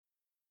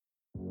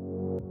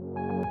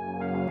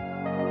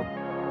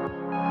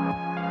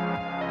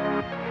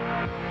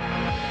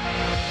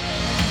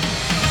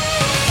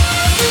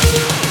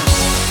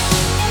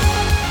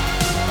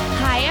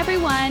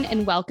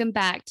and welcome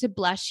back to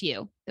Blush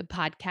You, the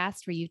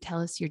podcast where you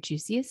tell us your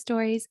juiciest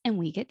stories and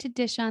we get to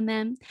dish on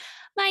them.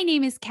 My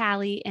name is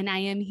Callie, and I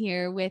am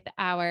here with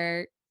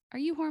are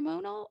you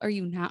hormonal or are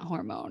you not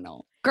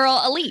hormonal?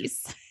 Girl,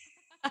 Elise.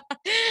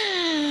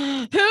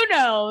 Who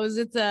knows?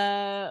 It's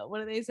what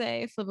do they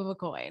say? Flip of a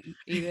coin.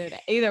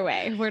 Either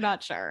way, we're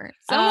not sure.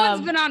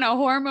 Someone's been on a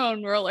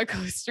hormone roller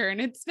coaster and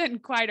it's been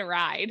quite a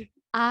ride.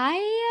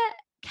 I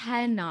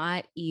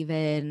cannot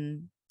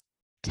even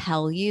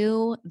tell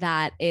you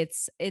that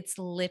it's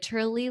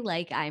literally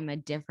like I'm a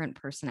different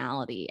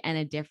personality and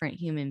a different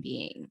human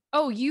being.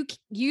 Oh, you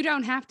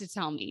don't have to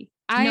tell me.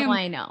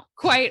 I know.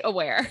 Quite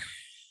aware.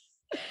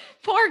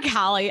 Poor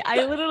Callie.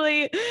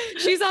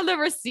 She's on the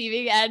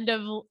receiving end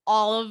of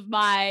all of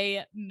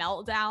my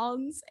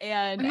meltdowns.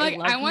 And I'm like,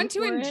 I want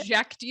to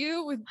inject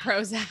you with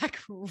Prozac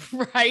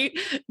right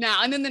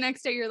now. And then the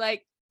next day you're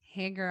like,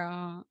 hey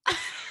girl.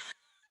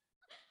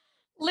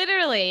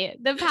 Literally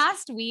the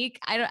past week,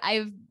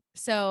 I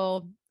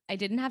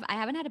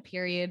haven't had a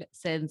period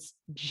since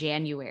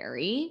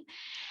January,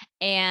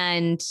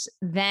 and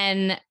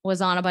then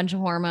was on a bunch of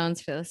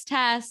hormones for this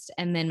test.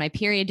 And then my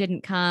period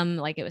didn't come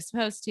like it was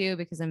supposed to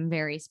because I'm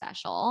very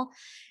special.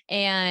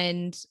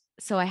 And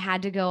so I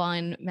had to go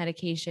on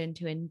medication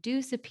to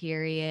induce a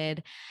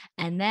period.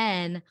 And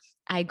then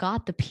I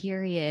got the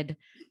period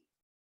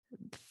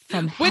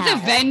from with hell.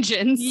 A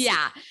vengeance.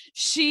 Yeah.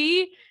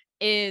 She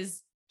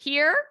is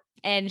here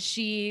and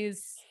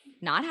she's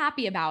not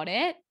happy about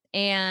it.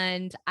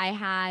 And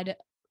I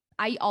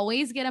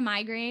always get a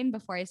migraine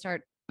before I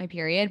start my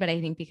period, but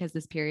I think because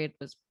this period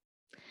was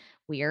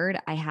weird,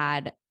 I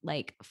had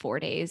like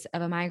 4 days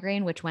of a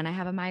migraine, which when I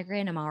have a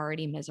migraine, I'm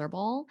already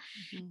miserable.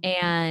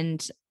 Mm-hmm.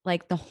 And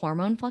like the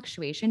hormone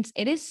fluctuations,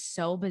 it is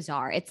so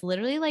bizarre. It's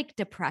literally like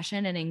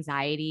depression and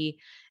anxiety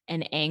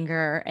and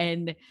anger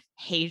and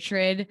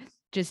hatred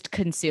just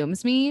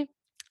consumes me.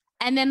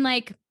 And then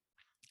like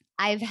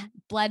I've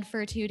bled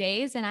for 2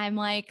 days and I'm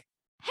like,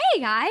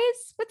 hey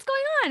guys, what's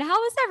going on?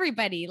 How is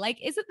everybody?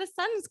 Like, is it the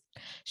sun's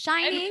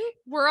shining? And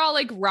we're all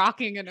like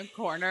rocking in a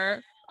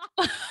corner.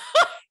 We're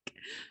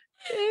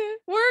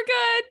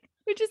good.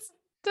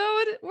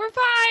 We're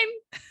fine.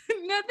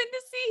 Nothing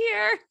to see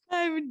here.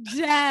 I'm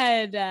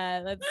dead.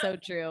 That's so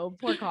true.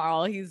 Poor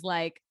Carl. He's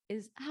like,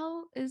 is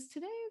today a good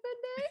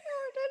day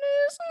or today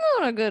is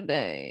not a good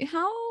day?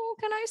 How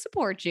can I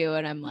support you?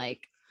 And I'm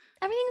like,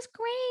 everything's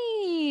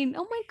great.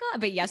 Oh my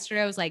God. But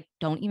yesterday I was like,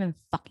 don't even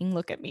fucking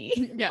look at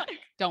me. Yeah.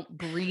 Don't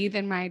breathe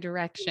in my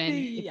direction.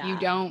 Yeah. If you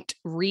don't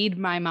read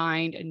my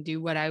mind and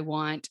do what I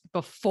want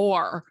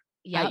before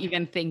I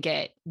even think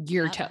it,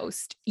 you're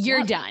toast.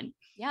 You're done.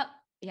 Yep.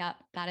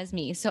 That is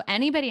me. So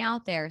anybody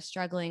out there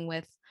struggling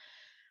with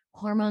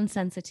hormone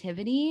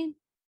sensitivity,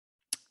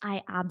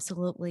 I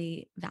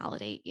absolutely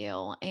validate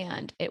you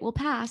and it will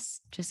pass.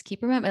 Just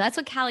keep remembering. That's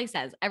what Callie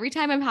says. Every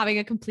time I'm having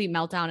a complete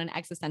meltdown and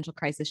existential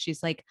crisis,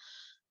 she's like,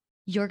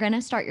 you're going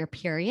to start your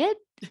period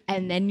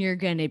and then you're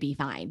going to be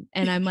fine.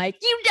 And I'm like,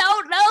 you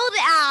don't know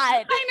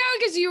that. I know.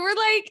 Because you were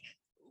like,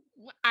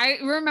 I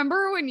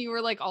remember when you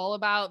were like all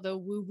about the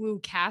woo-woo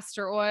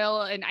castor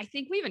oil. And I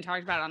think we even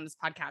talked about it on this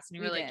podcast and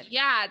you were like,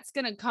 yeah, it's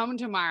going to come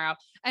tomorrow.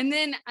 And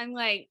then I'm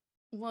like,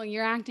 well,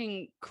 you're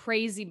acting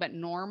crazy, but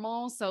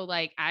normal. So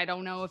like, I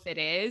don't know if it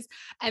is.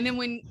 And then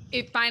when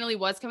it finally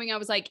was coming, I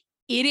was like,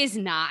 it is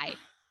nigh.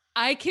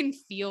 I can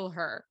feel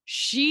her.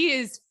 She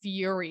is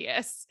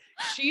furious.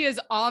 She is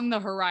on the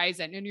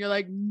horizon. And you're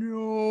like,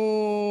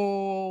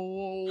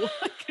 no,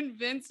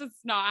 convinced it's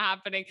not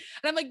happening.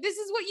 And I'm like, this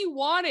is what you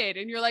wanted.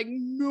 And you're like,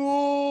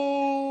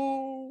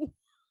 no.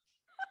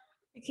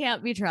 I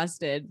can't be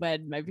trusted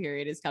when my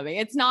period is coming.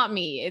 It's not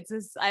me.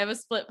 I have a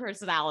split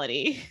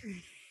personality.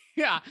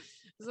 Yeah.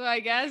 So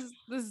I guess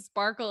the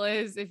sparkle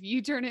is if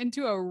you turn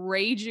into a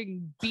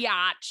raging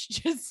biatch,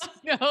 just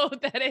know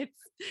that it's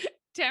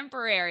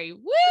temporary.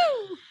 Woo!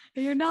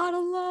 You're not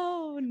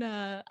alone.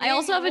 I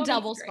also have a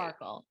double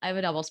sparkle.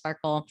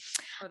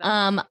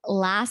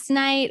 Last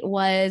night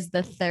was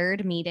the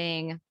third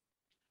meeting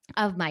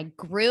of my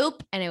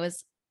group and it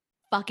was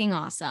fucking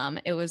awesome.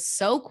 It was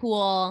so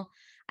cool.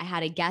 I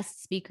had a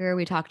guest speaker.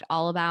 We talked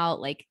all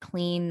about like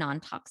clean,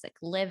 non-toxic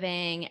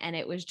living. And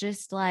it was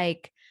just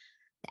like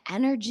the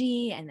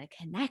energy and the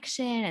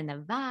connection and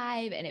the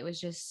vibe. And it was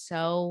just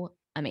so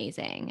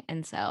amazing.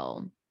 And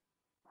so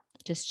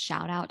just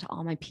shout out to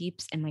all my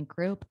peeps in my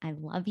group. I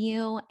love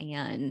you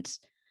and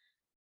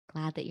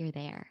glad that you're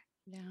there.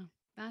 Yeah,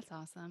 that's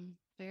awesome.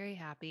 Very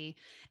happy.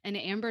 And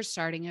Amber's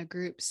starting a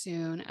group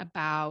soon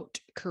about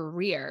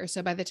career.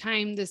 So by the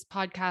time this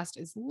podcast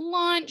is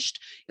launched,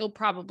 you'll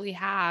probably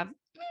have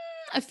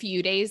a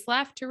few days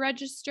left to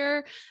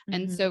register. Mm-hmm.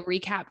 And so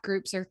recap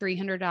groups are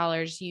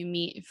 $300. You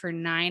meet for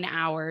 9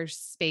 hours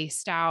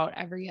spaced out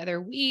every other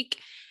week.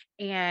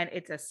 and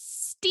it's a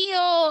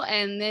steal.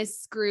 And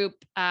this group,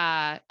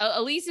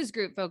 Elise's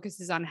group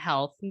focuses on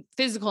health,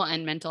 physical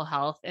and mental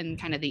health, and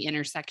kind of the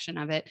intersection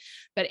of it.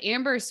 But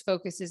Amber's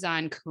focuses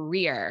on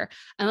career.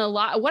 And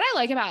what I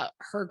like about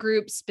her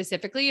group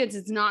specifically is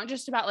it's not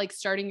just about like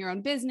starting your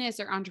own business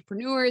or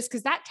entrepreneurs,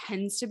 because that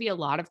tends to be a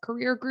lot of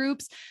career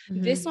groups.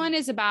 Mm-hmm. This one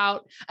is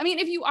about, I mean,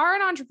 if you are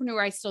an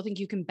entrepreneur, I still think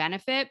you can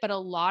benefit, but a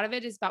lot of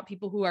it is about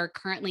people who are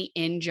currently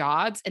in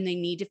jobs and they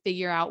need to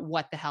figure out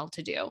what the hell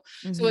to do.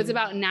 Mm-hmm. So it's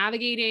about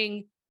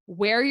navigating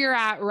where you're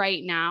at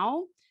right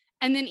now.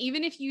 And then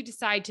even if you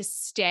decide to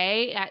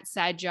stay at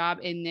said job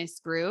in this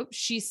group,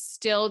 she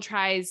still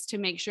tries to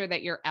make sure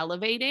that you're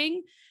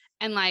elevating.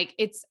 And like,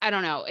 I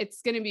don't know,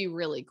 it's going to be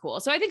really cool.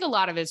 So I think a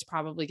lot of it's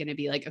probably going to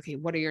be like, okay,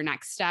 what are your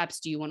next steps?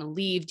 Do you want to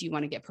leave? Do you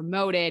want to get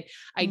promoted?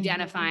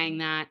 Identifying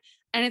that.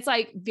 And it's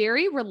like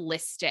very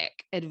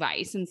realistic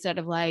advice instead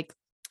of like,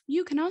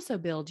 you can also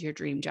build your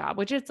dream job,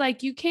 which it's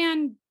like, you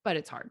can, but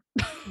it's hard.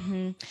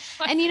 And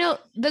you know,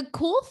 the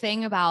cool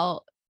thing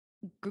about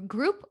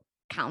group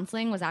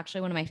counseling was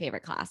actually one of my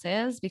favorite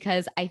classes,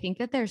 because I think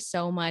that there's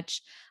so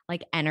much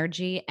like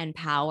energy and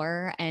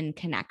power and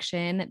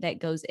connection that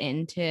goes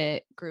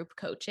into group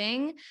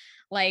coaching.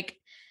 Like,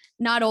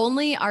 not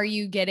only are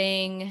you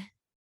getting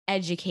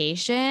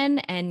education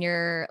and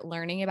you're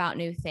learning about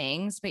new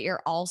things, but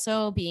you're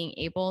also being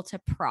able to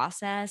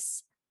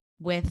process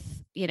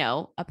with, you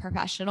know, a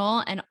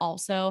professional and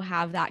also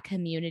have that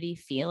community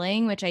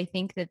feeling, which I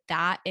think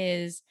that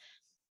is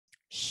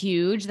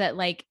huge. That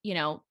like, you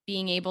know,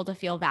 being able to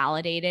feel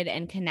validated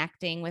and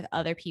connecting with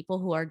other people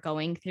who are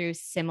going through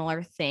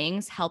similar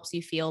things helps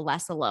you feel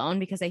less alone.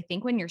 Because I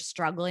think when you're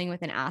struggling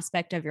with an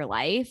aspect of your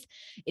life,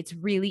 it's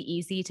really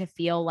easy to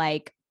feel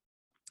like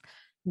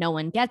no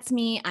one gets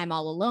me, I'm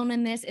all alone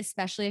in this,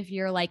 especially if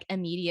your like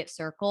immediate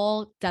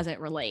circle doesn't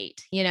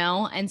relate, you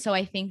know? And so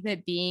I think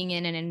that being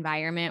in an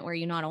environment where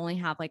you not only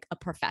have like a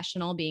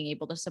professional being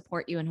able to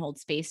support you and hold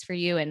space for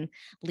you and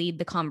lead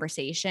the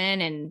conversation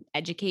and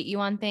educate you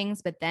on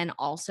things, but then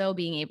also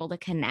being able to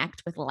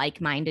connect with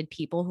like-minded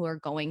people who are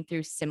going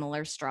through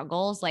similar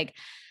struggles, like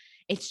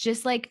it's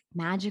just like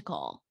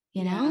magical.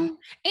 You know,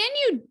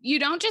 and you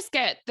don't just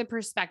get the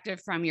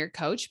perspective from your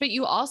coach, but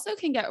you also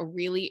can get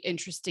really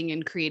interesting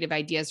and creative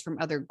ideas from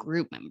other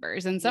group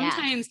members. And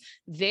sometimes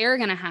they're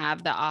going to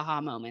have the aha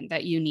moment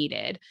that you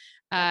needed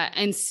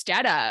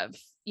instead of,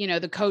 you know,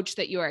 the coach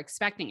that you are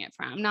expecting it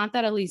from. Not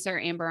that Elise or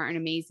Amber aren't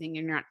amazing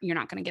and you're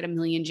not going to get a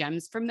million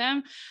gems from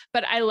them,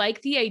 but I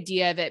like the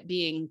idea of it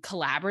being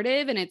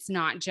collaborative and it's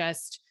not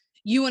just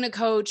you and a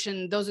coach,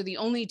 and those are the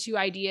only two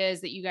ideas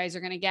that you guys are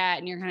going to get.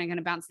 And you're kind of going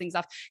to bounce things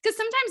off. Because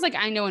sometimes, like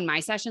I know in my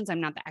sessions, I'm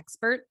not the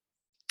expert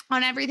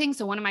on everything.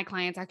 So one of my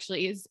clients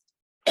actually is,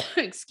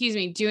 excuse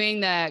me,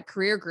 doing the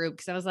career group.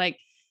 Cause I was like,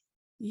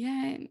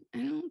 yeah, I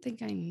don't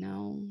think I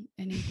know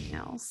anything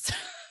else.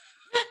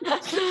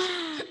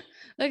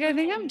 Like, I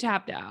think I'm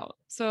tapped out.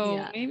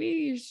 So maybe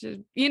you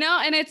should, you know,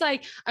 and it's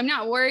like, I'm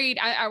not worried.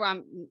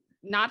 I'm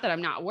not that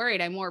I'm not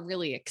worried. I'm more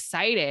really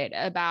excited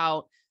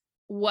about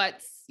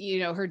what's, you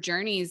know, her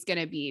journey is going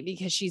to be,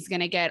 because she's going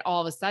to get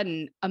all of a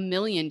sudden a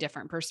million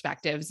different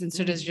perspectives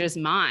instead of just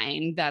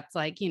mine. That's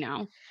like, you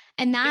know,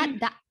 and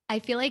that I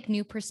feel like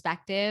new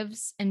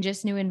perspectives and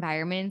just new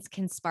environments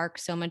can spark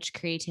so much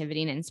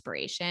creativity and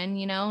inspiration,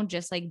 you know,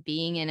 just like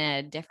being in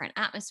a different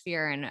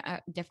atmosphere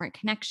and different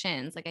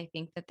connections. Like, I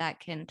think that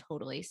can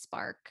totally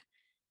spark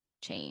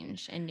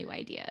change and new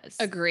ideas.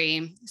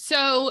 Agree.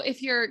 So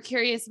if you're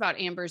curious about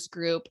Amber's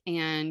group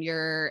and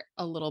you're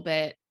a little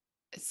bit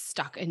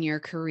stuck in your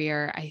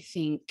career, I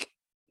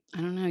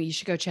don't know, you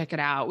should go check it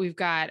out. We've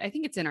got, I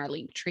think it's in our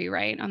link tree,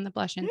 right? On the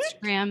Blush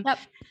Instagram. Yep.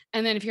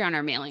 And then if you're on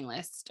our mailing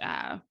list,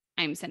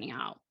 I'm sending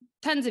out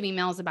tons of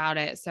emails about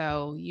it.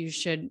 So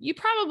you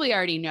probably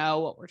already know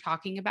what we're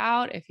talking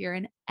about if you're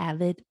an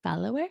avid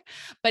follower,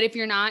 but if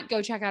you're not,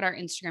 go check out our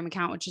Instagram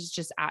account, which is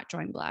just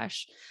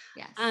 @joinblush.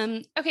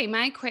 Yes. Okay.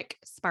 My quick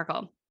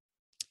sparkle.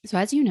 So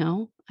as you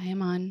know, I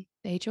am on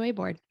the HOA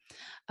board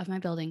of my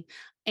building,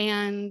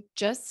 and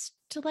just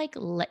to like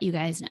let you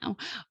guys know,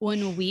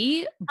 when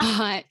we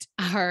bought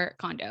our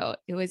condo,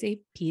 it was a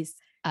piece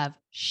of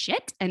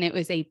shit, and it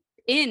was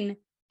in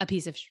a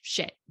piece of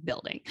shit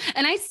building.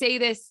 And I say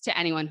this to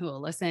anyone who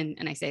will listen,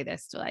 and I say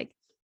this to like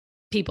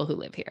people who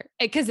live here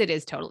because it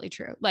is totally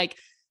true. Like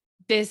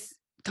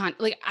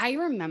I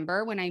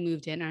remember when I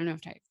moved in, I don't know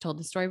if I've told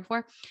this story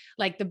before,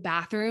 like the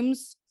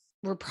bathrooms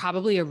were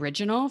probably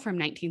original from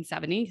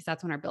 1970, because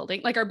that's when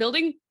our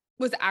building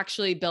was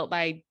actually built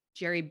by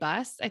Jerry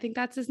Buss, I think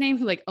that's his name,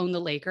 who like owned the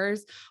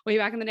Lakers way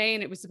back in the day.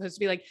 And it was supposed to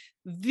be like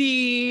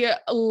the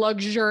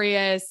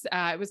luxurious,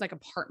 it was like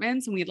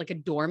apartments, and we had like a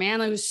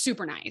doorman. It was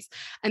super nice.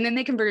 And then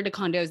they converted to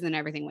condos, and then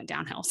everything went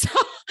downhill.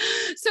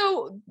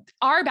 So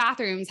our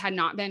bathrooms had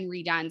not been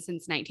redone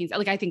since I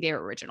think they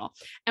were original.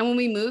 And when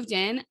we moved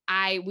in,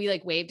 we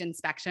like waived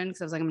inspection,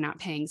 because I was like, I'm not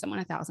paying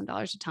someone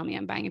 $1,000 to tell me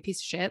I'm buying a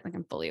piece of shit. Like,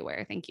 I'm fully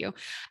aware. Thank you.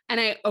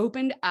 And I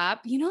opened up,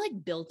 you know,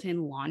 like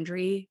built-in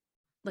laundry,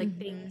 like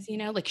things, you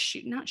know, like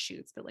not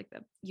shoots, but like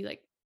you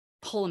like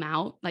pull them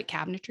out, like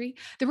cabinetry.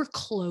 There were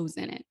clothes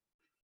in it.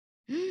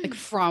 like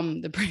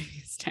from the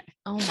previous day.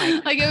 Oh my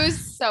God. Like it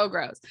was so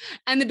gross.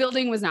 And the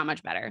building was not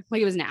much better.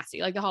 Like it was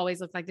nasty. Like the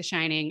hallways looked like The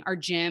Shining. Our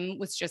gym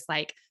was just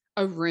like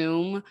a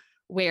room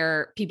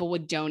where people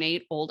would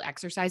donate old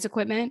exercise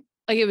equipment.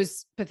 Like it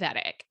was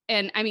pathetic.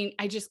 And I mean,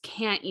 I just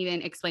can't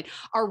even explain.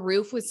 Our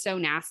roof was so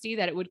nasty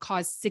that it would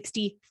cause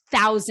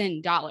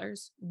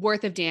 $60,000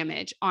 worth of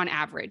damage on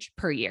average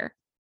per year.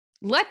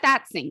 Let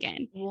that sink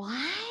in. What?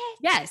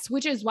 Yes,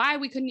 which is why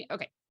we couldn't.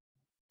 Okay.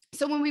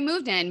 So when we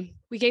moved in,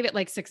 we gave it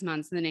like 6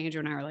 months, and then Andrew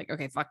and I were like,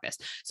 okay, fuck this.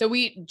 So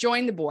we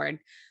joined the board,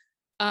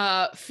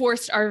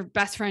 forced our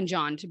best friend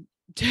John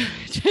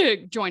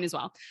to join as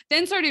well,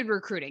 then started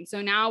recruiting.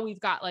 So now we've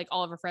got like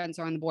all of our friends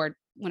are on the board.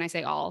 When I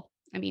say all,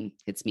 I mean,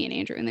 it's me and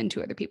Andrew and then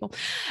 2 other people.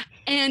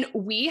 And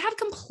we have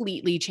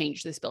completely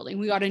changed this building.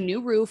 We got a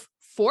new roof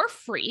for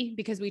free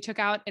because we took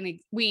out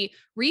we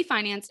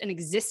refinanced an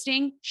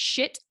existing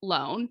shit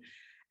loan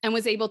and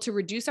was able to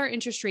reduce our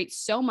interest rate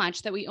so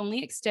much that we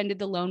only extended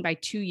the loan by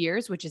 2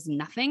 years, which is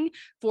nothing,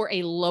 for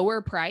a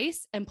lower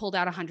price, and pulled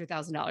out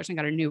 $100,000 and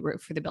got a new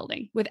roof for the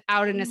building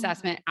without an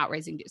assessment,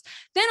 outraising dues.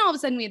 Then all of a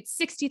sudden we had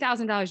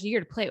 $60,000 a year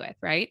to play with,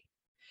 right?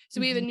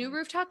 So we have a new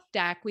rooftop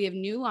deck. We have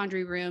new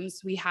laundry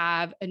rooms. We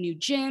have a new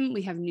gym.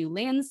 We have new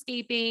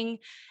landscaping.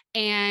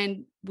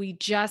 And we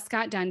just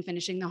got done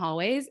finishing the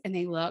hallways, and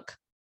they look,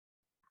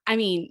 I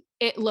mean,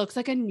 it looks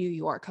like a New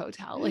York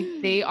hotel. Like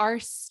they are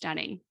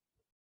stunning.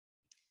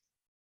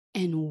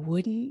 And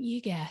wouldn't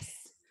you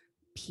guess,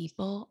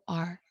 people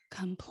are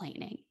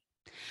complaining.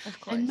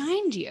 Of course. And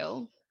mind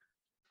you,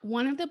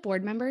 one of the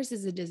board members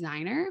is a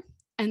designer.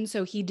 And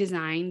so he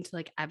designed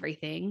like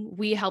everything.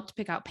 We helped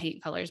pick out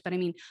paint colors. But I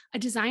mean, a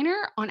designer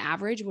on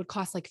average would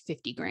cost like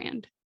 50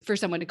 grand for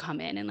someone to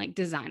come in and like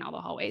design all the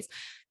hallways.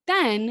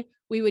 Then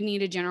we would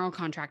need a general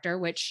contractor,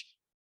 which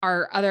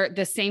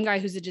the same guy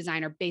who's a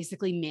designer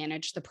basically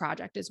managed the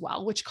project as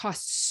well, which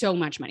costs so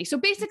much money. So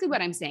basically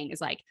what I'm saying is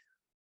like,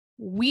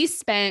 we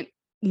spent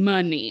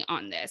money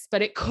on this,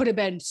 but it could have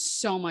been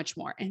so much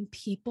more. And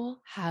people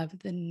have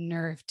the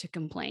nerve to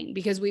complain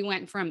because we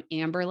went from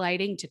amber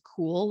lighting to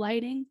cool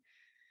lighting.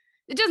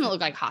 It doesn't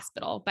look like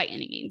hospital by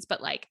any means,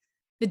 but like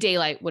the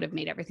daylight would have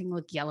made everything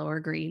look yellow or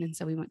green. And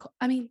so we went cool.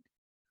 I mean,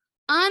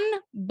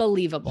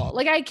 unbelievable.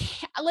 Like I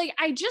can't, like,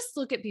 I just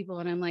look at people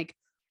and I'm like,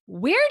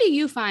 where do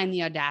you find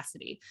the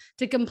audacity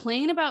to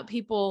complain about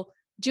people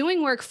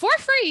doing work for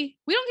free?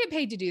 We don't get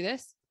paid to do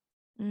this.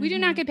 We do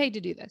not get paid to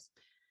do this.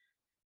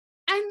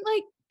 And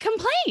like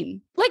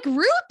complain like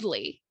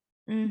rudely,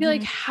 be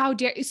like, how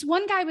dare you? So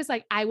one guy was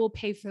like, I will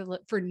pay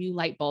for new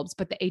light bulbs,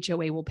 but the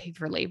HOA will pay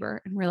for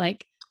labor. And we're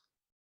like,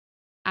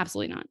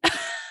 absolutely not.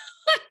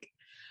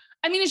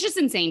 I mean, it's just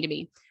insane to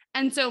me.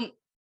 And so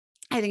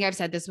I think I've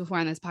said this before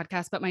on this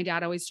podcast, but my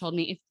dad always told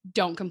me,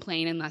 don't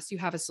complain unless you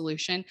have a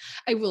solution.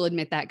 I will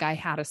admit that guy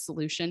had a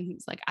solution. He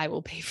was like, I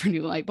will pay for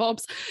new light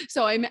bulbs.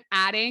 So I'm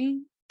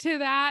adding to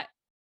that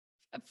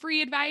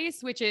free advice,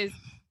 which is,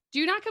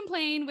 do not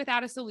complain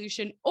without a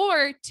solution,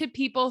 or to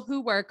people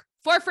who work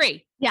for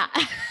free. Yeah.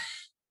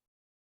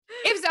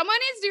 If someone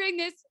is doing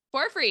this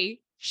for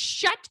free,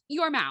 shut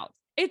your mouth.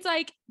 It's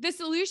like the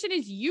solution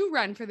is you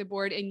run for the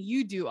board and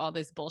you do all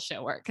this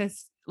bullshit work.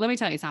 Cause let me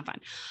tell you, it's not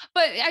fun.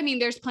 But I mean,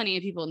 there's plenty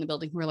of people in the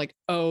building who are like,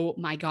 oh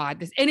my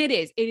God, and it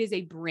is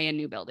a brand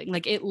new building.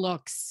 Like it's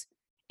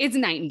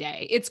night and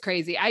day. It's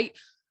crazy.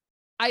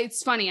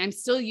 It's funny. I'm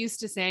still used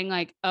to saying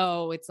like,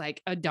 oh, it's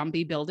like a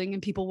dumpy building,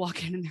 and people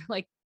walk in and they're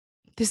like,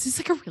 this is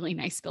like a really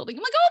nice building.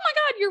 I'm like, oh my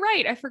God, you're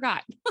right. I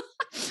forgot.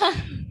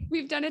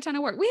 We've done a ton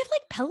of work. We have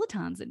like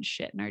Pelotons and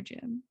shit in our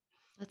gym.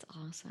 That's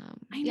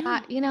awesome. I know.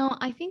 Yeah.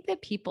 I think that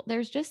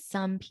there's just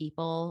some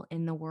people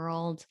in the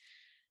world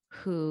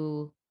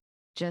who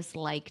just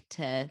like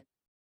to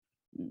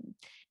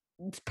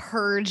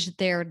purge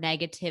their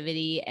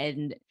negativity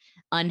and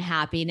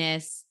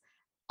unhappiness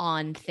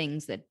on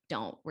things that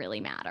don't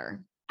really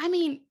matter. I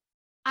mean,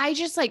 I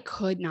just like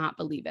could not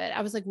believe it.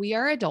 I was like, we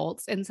are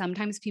adults, and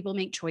sometimes people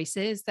make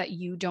choices that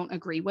you don't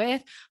agree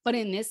with. But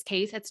in this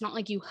case, it's not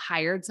like you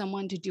hired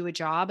someone to do a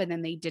job and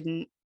then they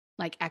didn't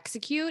like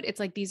execute. It's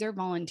like, these are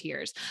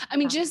volunteers. I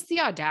mean, just the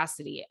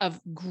audacity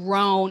of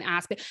grown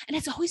ass, and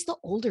it's always the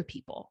older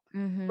people,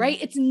 right?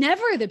 It's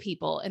never the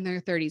people in their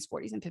 30s,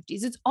 40s, and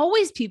 50s. It's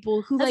always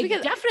people who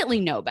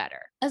definitely know better.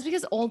 That's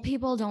because old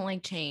people don't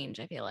like change.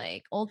 I feel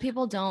like old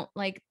people don't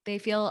like, they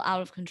feel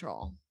out of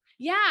control.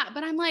 Yeah.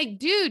 But I'm like,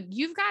 dude,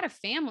 you've got a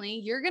family.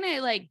 You're going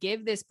to like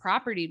give this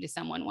property to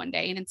someone one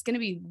day, and it's going to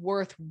be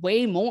worth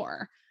way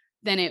more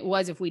than it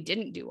was if we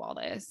didn't do all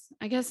this.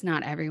 I guess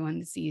not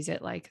everyone sees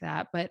it like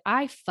that, but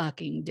I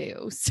fucking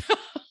do. So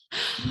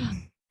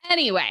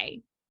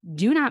anyway,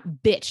 do not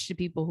bitch to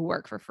people who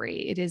work for free.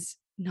 It is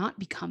not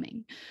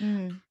becoming.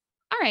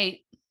 All right.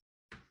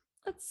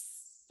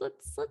 Let's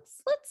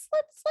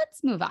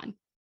move on.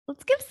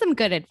 Let's give some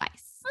good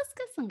advice.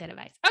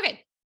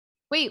 Okay.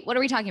 Wait, what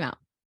are we talking about?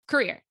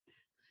 Career.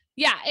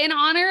 Yeah. In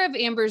honor of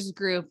Amber's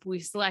group, we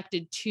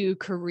selected 2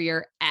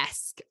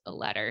 career-esque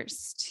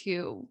letters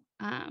to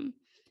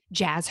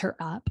jazz her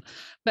up,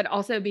 but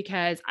also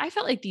because I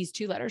felt like these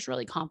 2 letters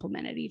really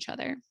complemented each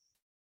other.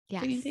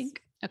 Yes. Do you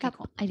think? Okay,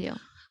 cool. I do.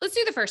 Let's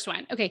do the first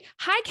one. Okay.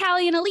 Hi,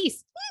 Callie and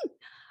Elise.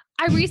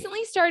 I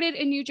recently started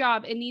a new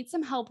job and need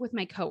some help with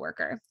my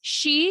coworker.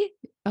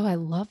 I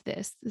love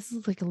this. This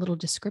is like a little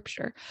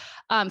descriptor.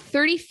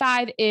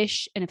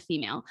 35-ish and a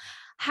female,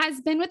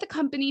 has been with the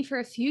company for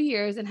a few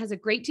years and has a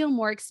great deal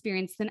more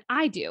experience than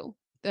I do.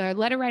 The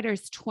letter writer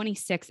is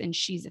 26 and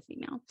she's a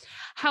female.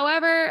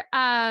 However,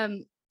 I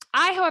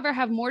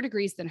have more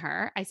degrees than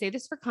her. I say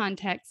this for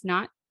context,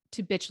 not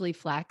to bitchly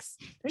flex.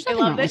 There's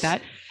nothing wrong with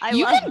that.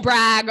 You can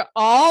brag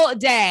all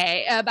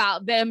day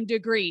about them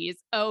degrees.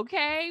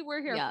 Okay.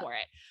 We're here for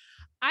it.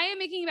 I am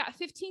making about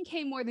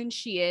 15K more than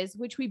she is,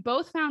 which we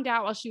both found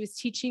out while she was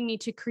teaching me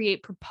to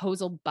create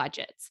proposal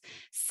budgets.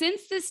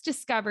 Since this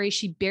discovery,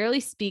 she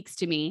barely speaks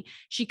to me.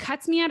 She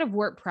cuts me out of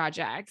work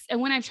projects. And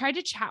when I've tried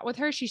to chat with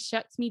her, she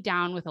shuts me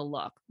down with a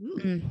look.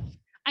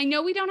 I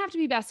know we don't have to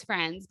be best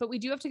friends, but we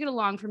do have to get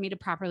along for me to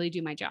properly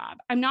do my job.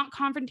 I'm not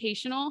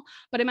confrontational,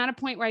 but I'm at a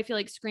point where I feel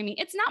like screaming,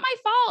 it's not my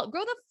fault.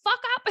 Grow the fuck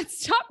up and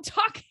stop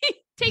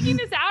taking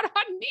this out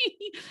on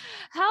me.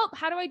 Help.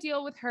 How do I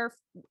deal with her?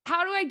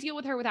 How do I deal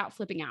with her without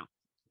flipping out?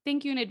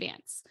 Thank you in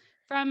advance.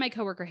 From my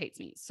coworker hates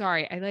me.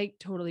 Sorry, I like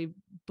totally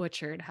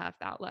butchered half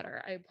that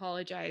letter. I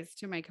apologize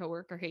to my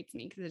coworker hates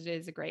me because it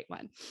is a great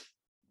one.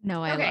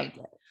 No, I loved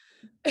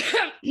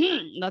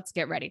it. Let's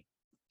get ready.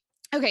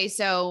 Okay,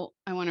 so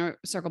I want to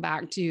circle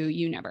back to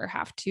you never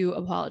have to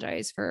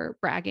apologize for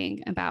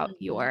bragging about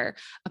your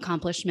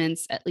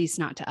accomplishments, at least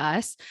not to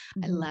us.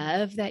 I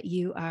love that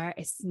you are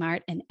a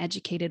smart and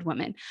educated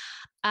woman.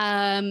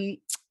 I'm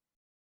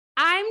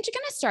just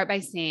going to start by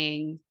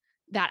saying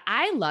that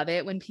I love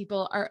it when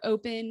people are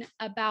open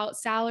about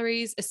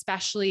salaries,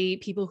 especially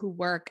people who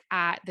work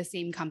at the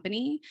same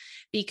company,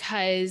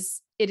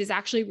 because it is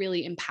actually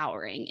really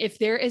empowering. If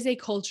there is a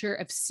culture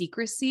of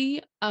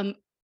secrecy,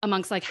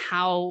 amongst like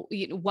how,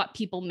 what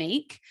people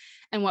make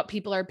and what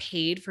people are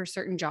paid for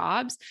certain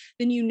jobs,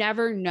 then you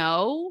never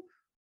know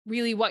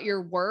really what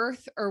you're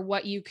worth or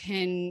what you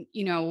can,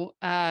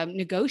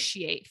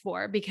 negotiate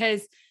for,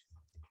 because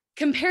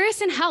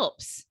comparison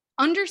helps.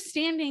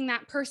 Understanding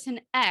that person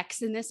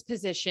X in this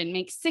position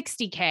makes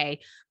 60K,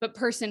 but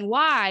person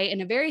Y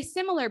in a very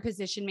similar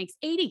position makes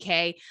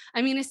 80K.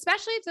 I mean,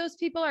 especially if those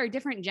people are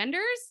different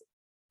genders,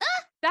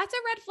 that's a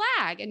red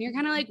flag. And you're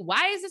kind of like,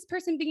 why is this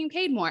person being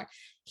paid more?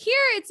 Here,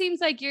 it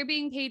seems like you're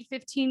being paid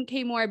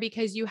 15K more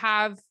because you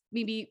have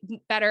maybe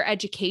better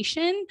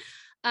education.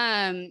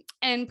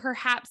 And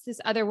perhaps this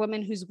other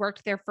woman who's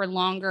worked there for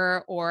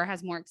longer or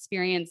has more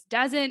experience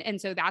doesn't. And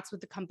so that's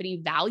what the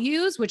company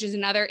values, which is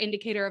another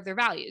indicator of their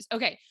values.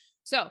 Okay.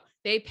 So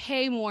they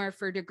pay more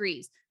for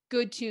degrees.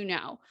 Good to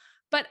know.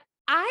 But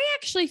I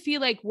actually feel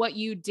like what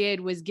you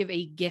did was give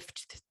a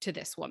gift to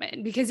this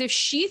woman, because if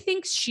she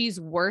thinks she's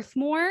worth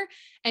more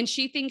and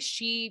she thinks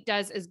she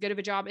does as good of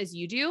a job as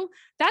you do,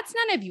 that's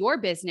none of your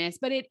business,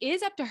 but it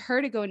is up to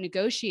her to go and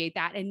negotiate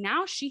that. And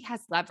now she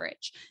has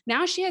leverage.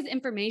 Now she has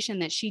information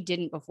that she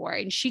didn't before,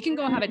 and she can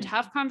go have a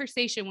tough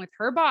conversation with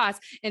her boss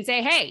and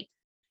say, hey,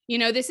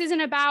 this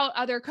isn't about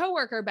other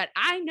coworker, but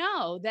I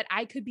know that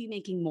I could be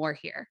making more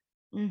here.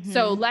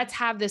 So let's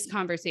have this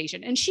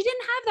conversation. And she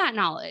didn't have that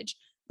knowledge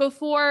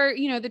before,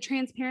 the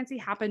transparency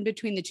happened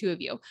between the two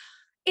of you.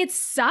 It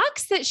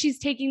sucks that she's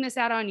taking this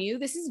out on you.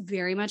 This is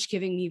very much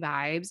giving me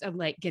vibes of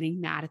like getting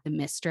mad at the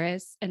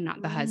mistress and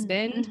not the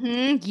husband.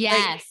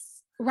 Yes.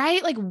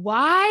 Right? Like,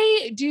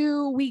 why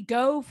do we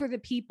go for the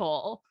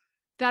people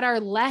that are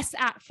less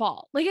at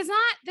fault? Like, it's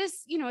not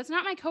this, it's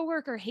not my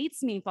coworker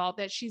hates me fault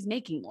that she's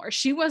making more.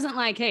 She wasn't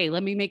like, hey,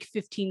 let me make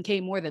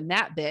 15K more than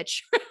that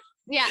bitch.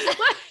 Yeah.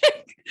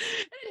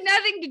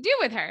 Nothing to do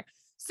with her.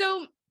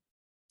 So,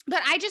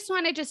 but I just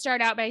wanted to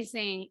start out by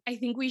saying, I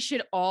think we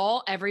should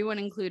all, everyone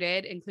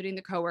included, including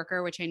the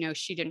coworker, which I know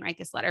she didn't write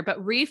this letter,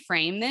 but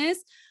reframe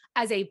this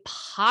as a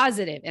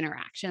positive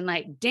interaction.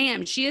 Like,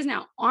 damn, she is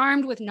now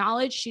armed with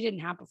knowledge she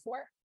didn't have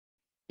before.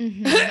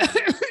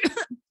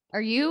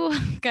 Are you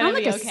gonna I'm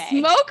like be a okay?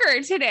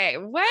 Smoker today.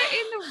 What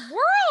in the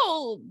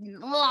world?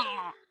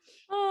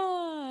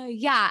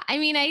 Yeah. I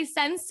mean, I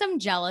sense some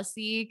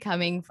jealousy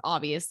coming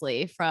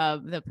obviously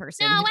from the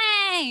person. No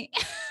way.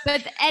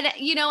 But,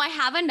 I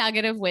have a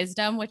nugget of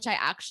wisdom, which I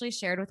actually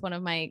shared with one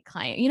of my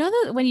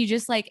clients, when you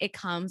just like, it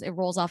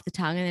rolls off the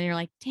tongue and then you're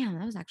like, damn,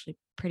 that was actually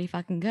pretty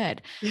fucking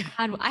good.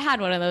 I had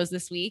one of those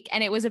this week,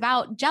 and it was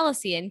about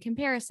jealousy and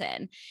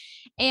comparison.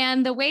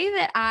 And the way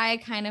that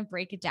I kind of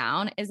break it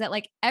down is that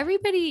like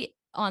everybody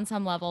on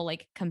some level,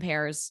 like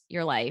compares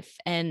your life,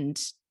 and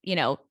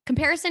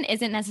comparison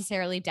isn't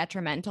necessarily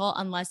detrimental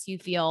unless you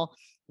feel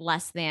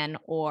less than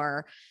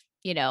or,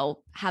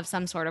 have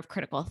some sort of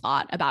critical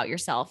thought about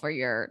yourself or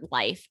your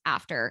life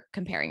after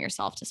comparing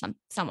yourself to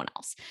someone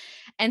else.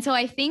 And so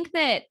I think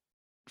that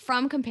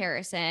from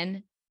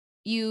comparison,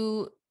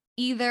 you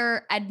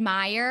either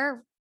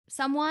admire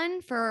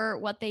someone for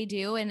what they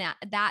do, and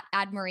that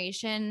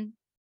admiration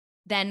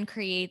then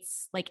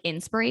creates like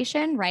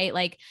inspiration, right?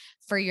 Like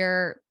for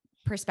your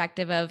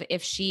perspective of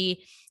if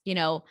she,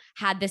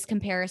 had this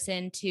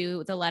comparison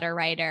to the letter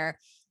writer,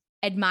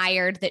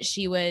 admired that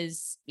she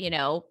was,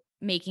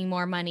 making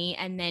more money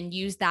and then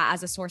use that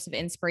as a source of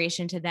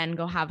inspiration to then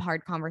go have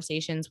hard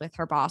conversations with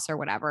her boss or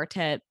whatever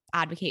to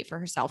advocate for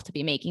herself to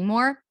be making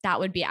more, that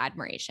would be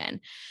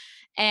admiration.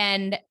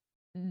 And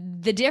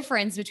the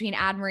difference between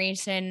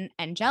admiration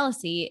and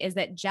jealousy is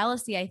that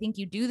jealousy, I think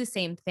you do the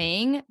same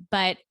thing,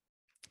 but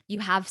you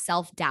have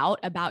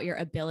self-doubt about your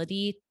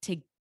ability to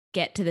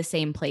get to the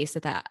same place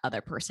that that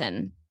other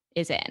person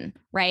is in,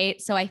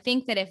 right? So I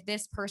think that if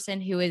this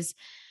person who is,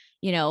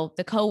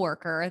 the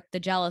coworker, the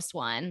jealous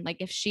one, like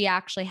if she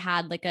actually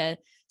had like a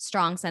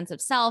strong sense of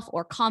self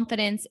or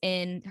confidence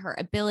in her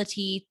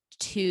ability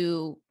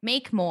to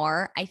make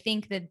more, I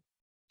think that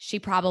she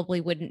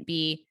probably wouldn't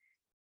be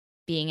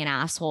being an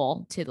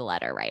asshole to the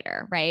letter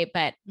writer, right?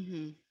 But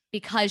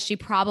because she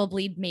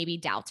probably maybe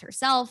doubts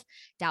herself,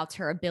 doubts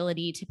her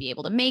ability to be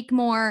able to make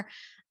more,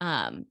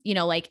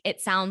 like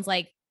it sounds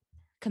like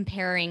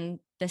comparing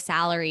the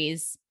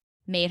salaries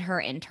made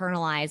her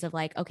internalize of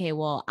like, okay,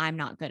 well, I'm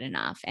not good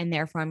enough. And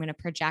therefore I'm going to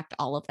project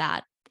all of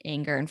that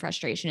anger and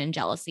frustration and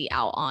jealousy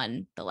out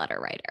on the letter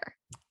writer.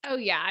 Oh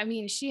yeah. I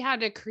mean, she had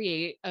to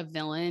create a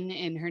villain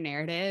in her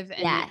narrative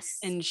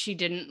and she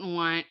didn't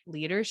want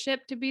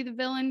leadership to be the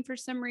villain for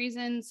some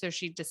reason. So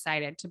she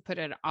decided to put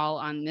it all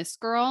on this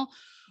girl,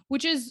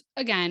 which is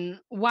again,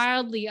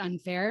 wildly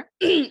unfair.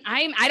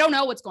 I don't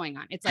know what's going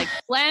on. It's like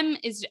phlegm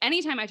is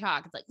anytime I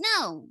talk, it's like,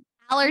 no,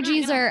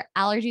 allergies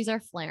are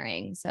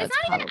flaring. So it's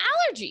not even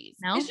allergies.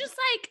 No? It's just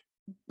like,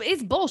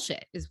 it's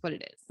bullshit is what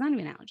it is. It's not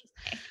even allergies.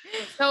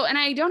 So, and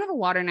I don't have a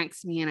water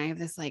next to me and I have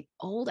this like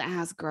old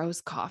ass gross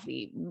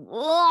coffee.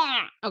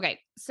 Okay.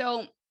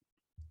 So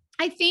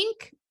I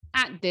think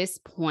at this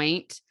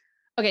point,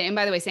 okay. And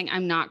by the way, saying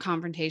I'm not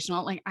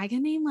confrontational, like I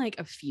can name like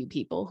a few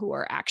people who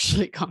are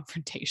actually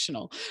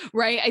confrontational,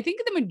 right? I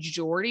think the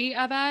majority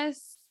of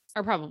us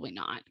are probably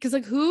not. Cause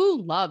like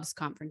who loves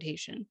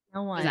confrontation?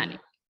 No one.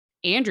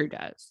 Andrew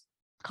does.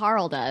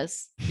 Carl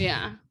does.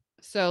 Yeah.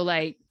 So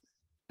like,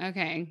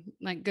 okay,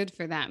 like good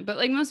for them, but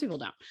like most people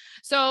don't.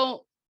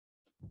 So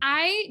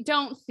I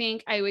don't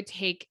think I would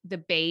take the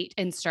bait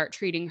and start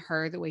treating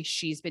her the way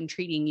she's been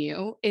treating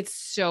you. It's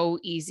so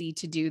easy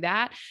to do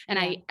that. And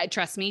I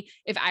trust me,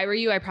 if I were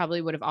you, I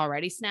probably would have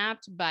already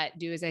snapped, but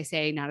do as I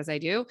say, not as I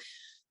do.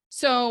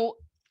 So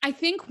I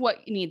think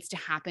what needs to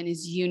happen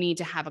is you need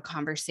to have a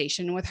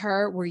conversation with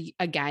her where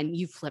again,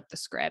 you flip the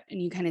script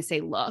and you kind of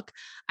say, look,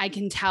 I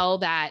can tell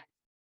that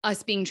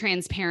us being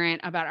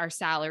transparent about our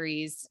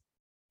salaries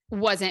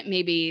wasn't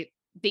maybe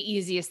the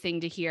easiest thing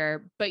to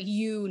hear, but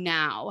you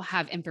now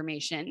have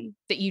information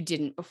that you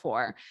didn't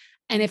before.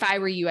 And if I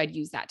were you, I'd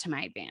use that to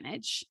my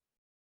advantage.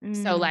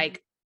 So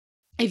like,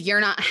 if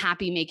you're not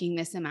happy making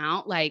this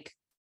amount, like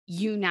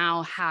you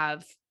now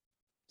have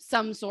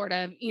some sort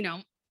of,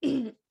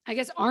 I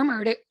guess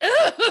armor to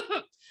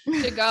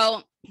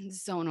go, this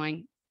is so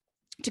annoying,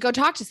 to go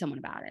talk to someone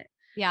about it.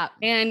 Yeah.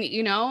 And,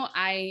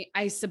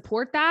 I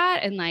support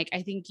that. And like,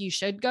 I think you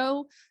should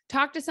go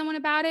talk to someone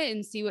about it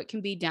and see what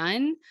can be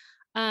done.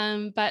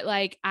 But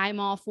like, I'm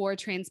all for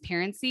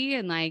transparency.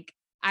 And like,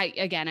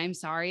 I'm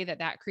sorry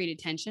that created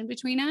tension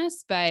between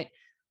us, but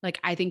like,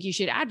 I think you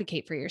should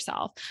advocate for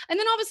yourself. And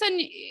then all of a sudden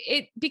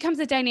it becomes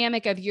a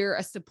dynamic of you're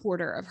a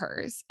supporter of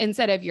hers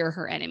instead of you're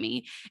her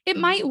enemy. It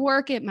might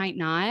work. It might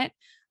not.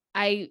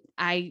 I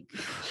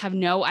have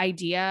no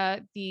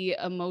idea the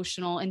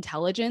emotional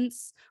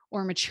intelligence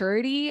or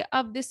maturity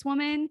of this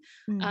woman.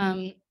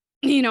 I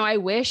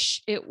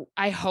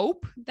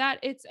hope that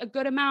it's a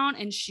good amount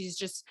and she's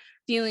just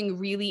feeling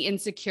really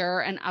insecure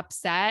and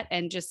upset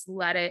and just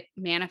let it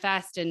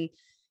manifest and,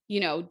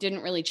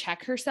 didn't really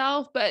check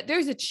herself, but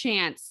there's a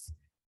chance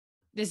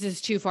this is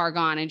too far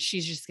gone and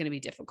she's just going to be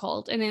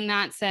difficult. And in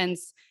that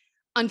sense,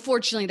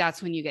 unfortunately,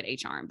 that's when you get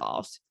HR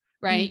involved,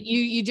 right?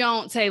 You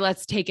don't say,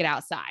 let's take it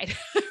outside.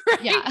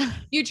 Right? Yeah.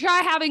 You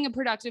try having a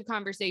productive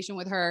conversation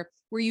with her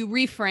where you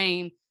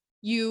reframe,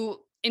 you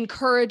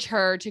encourage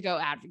her to go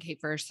advocate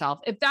for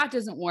herself. If that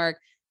doesn't work,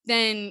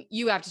 then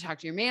you have to talk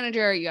to your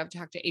manager, you have to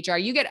talk to HR,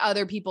 you get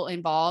other people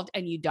involved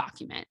and you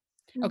document.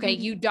 Okay.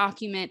 You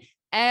document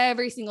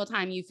every single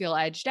time you feel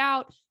edged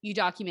out. You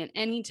document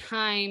any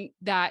time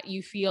that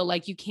you feel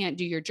like you can't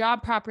do your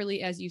job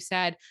properly. As you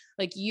said,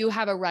 like you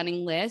have a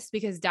running list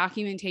because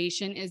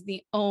documentation is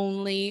the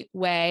only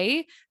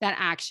way that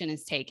action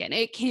is taken.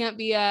 It can't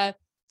be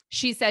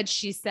she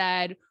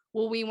said,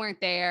 well, we weren't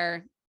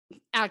there,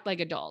 act like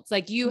adults.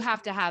 Like you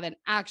have to have an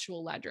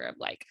actual ledger of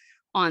like,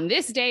 on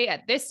this day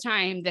at this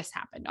time, this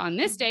happened. On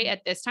this day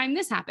at this time,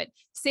 this happened.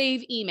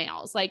 Save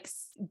emails, like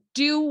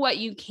do what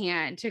you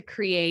can to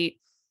create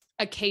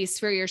a case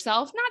for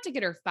yourself, not to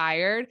get her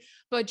fired,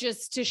 but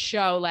just to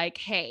show like,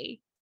 hey,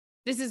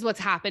 this is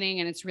what's happening.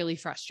 And it's really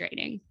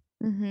frustrating.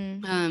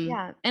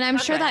 Yeah. And I'm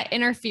sure that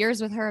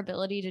interferes with her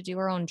ability to do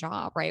her own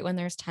job, right? When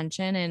there's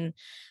tension and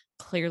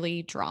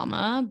clearly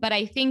drama. But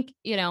I think,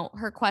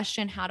 her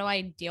question, how do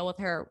I deal with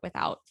her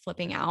without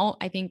flipping out?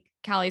 I think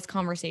Callie's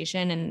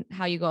conversation and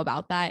how you go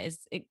about that is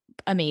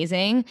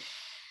amazing.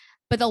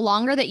 But the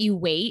longer that you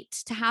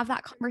wait to have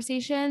that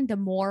conversation, the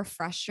more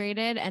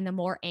frustrated and the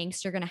more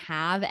angst you're going to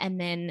have. And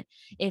then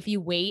if you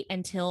wait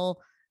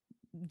until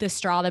the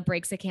straw that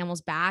breaks the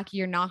camel's back.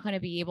 You're not going to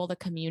be able to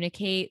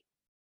communicate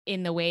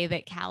in the way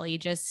that Callie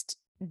just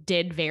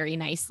did very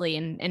nicely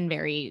and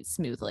very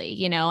smoothly.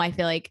 You know, I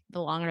feel like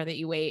the longer that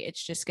you wait,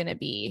 it's just going to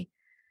be,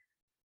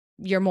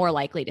 you're more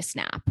likely to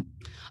snap.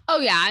 Oh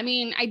yeah. I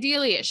mean,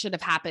 ideally it should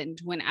have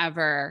happened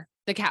whenever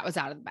the cat was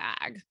out of the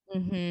bag.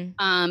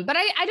 But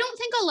I don't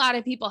think a lot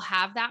of people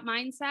have that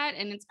mindset,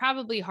 and it's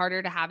probably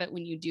harder to have it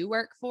when you do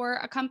work for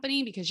a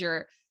company because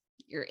you're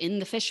in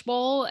the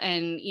fishbowl,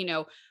 and you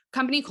know,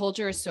 company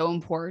culture is so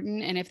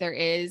important. And if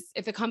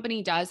the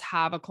company does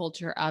have a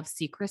culture of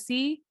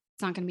secrecy,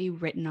 it's not going to be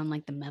written on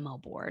like the memo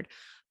board,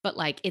 but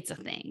like it's a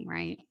thing,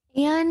 right?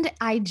 And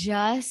I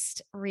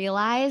just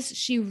realized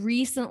she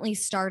recently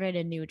started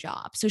a new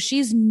job. So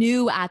she's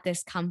new at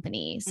this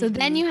company. So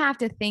then you have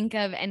to think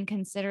of and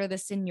consider the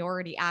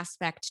seniority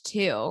aspect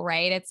too,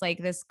 right? It's like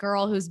this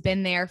girl who's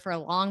been there for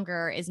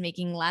longer is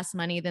making less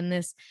money than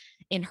this,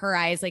 in her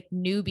eyes, like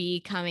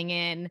newbie coming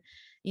in,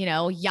 you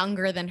know,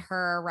 younger than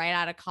her, right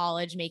out of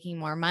college, making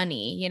more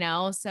money, you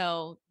know?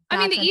 So I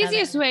mean, the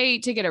easiest way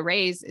to get a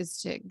raise is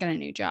to get a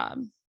new job.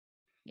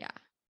 Yeah.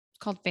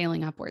 Called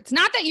failing upwards.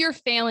 Not that you're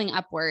failing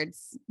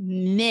upwards,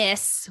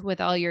 miss,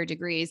 with all your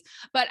degrees,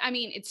 but I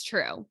mean, it's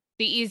true.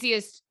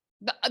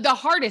 The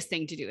hardest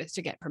thing to do is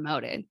to get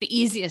promoted. The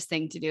easiest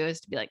thing to do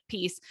is to be like,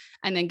 peace,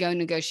 and then go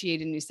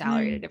negotiate a new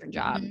salary at a different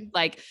job.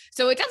 Like,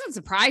 so it doesn't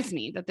surprise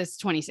me that this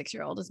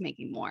 26-year-old is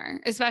making more,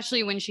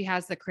 especially when she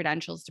has the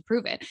credentials to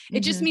prove it.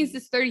 It just means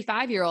this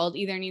 35-year-old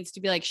either needs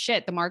to be like,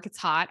 shit, the market's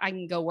hot, I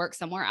can go work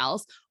somewhere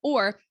else,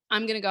 or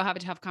I'm going to go have a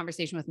tough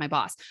conversation with my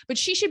boss. But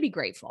she should be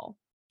grateful,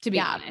 to be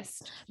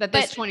honest, that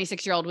this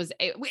 26-year-old was,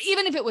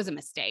 even if it was a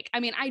mistake.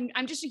 I mean,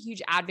 I'm just a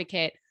huge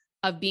advocate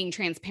of being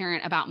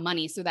transparent about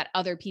money so that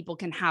other people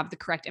can have the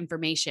correct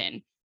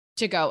information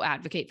to go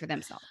advocate for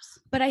themselves.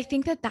 But I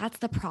think that that's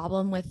the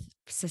problem with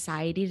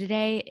society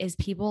today is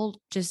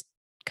people just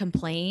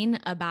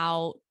complain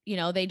about, you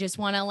know, they just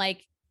want to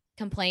like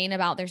complain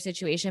about their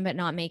situation, but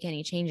not make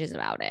any changes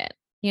about it,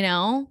 you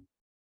know?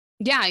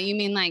 Yeah. You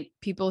mean like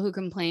people who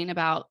complain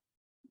about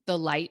the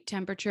light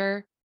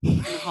temperature in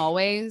the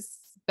hallways,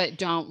 but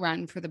don't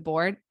run for the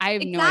board? I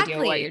have no idea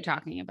what you're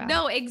talking about.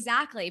 No,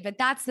 exactly. But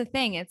that's the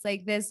thing. It's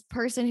like this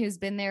person who's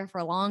been there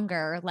for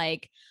longer,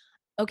 like,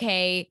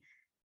 okay,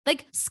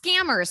 like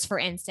scammers, for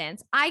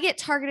instance, I get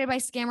targeted by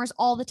scammers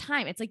all the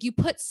time. It's like you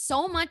put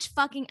so much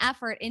fucking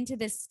effort into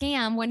this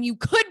scam when you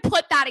could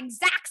put that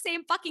exact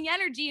same fucking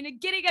energy into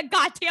getting a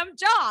goddamn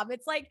job.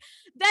 It's like,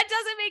 that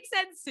doesn't make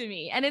sense to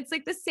me. And it's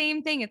like the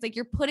same thing. It's like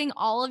you're putting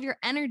all of your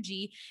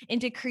energy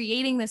into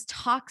creating this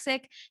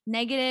toxic,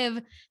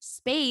 negative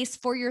space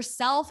for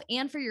yourself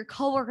and for your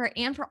coworker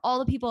and for all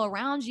the people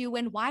around you.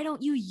 When why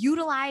don't you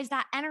utilize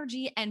that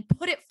energy and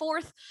put it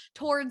forth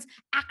towards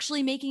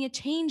actually making a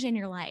change in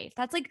your life?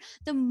 That's like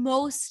the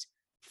most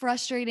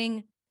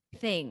frustrating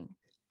thing.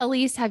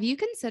 Elise, have you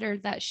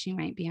considered that she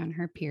might be on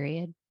her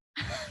period?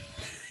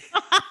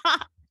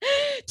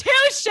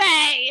 Touche.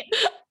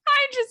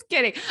 I'm just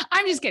kidding.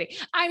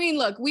 I mean,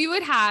 look, we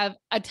would have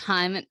a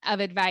ton of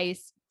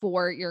advice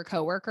for your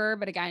coworker,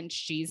 but again,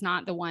 she's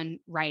not the one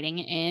writing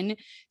in.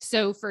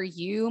 So for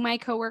you, my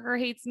coworker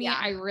hates me.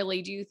 I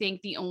really do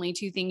think the only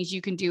two things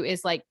you can do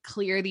is like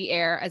clear the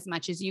air as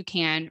much as you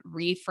can,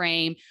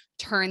 reframe,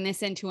 turn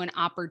this into an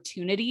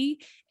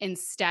opportunity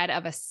instead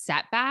of a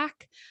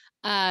setback.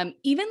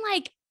 Even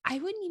like, I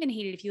wouldn't even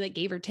hate it if you like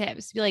gave her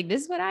tips, be like,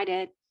 this is what I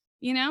did.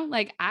 You know,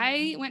 like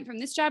I went from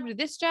this job to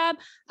this job.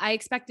 I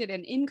expected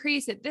an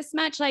increase at this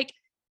much. Like,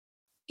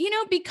 you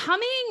know,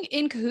 becoming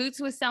in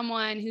cahoots with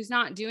someone who's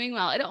not doing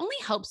well, it only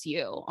helps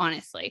you,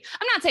 honestly.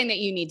 I'm not saying that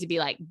you need to be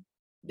like,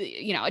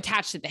 you know,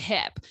 attached to the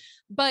hip,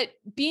 but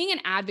being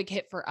an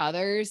advocate for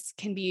others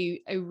can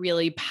be a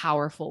really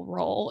powerful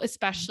role,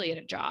 especially at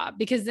a job,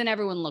 because then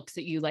everyone looks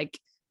at you like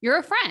you're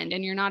a friend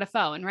and you're not a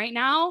foe. And right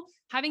now,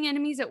 having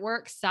enemies at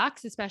work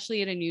sucks,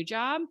 especially at a new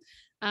job.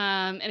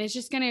 And it's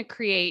just going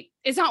to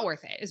it's not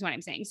worth it, is what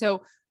I'm saying.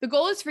 So the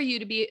goal is for you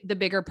to be the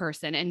bigger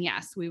person. And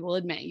yes, we will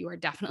admit you are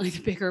definitely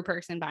the bigger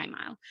person by a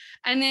mile.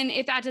 And then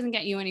if that doesn't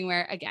get you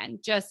anywhere, again,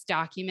 just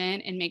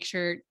document and make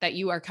sure that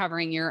you are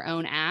covering your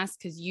own ass,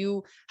 because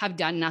you have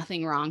done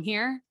nothing wrong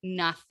here,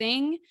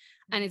 nothing.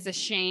 And it's a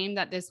shame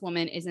that this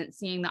woman isn't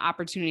seeing the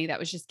opportunity that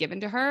was just given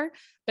to her.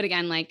 But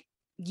again, like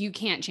you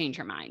can't change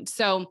her mind.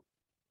 So,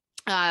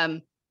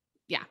 open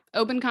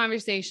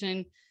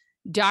conversation,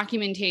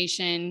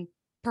 documentation,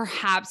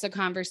 perhaps a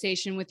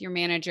conversation with your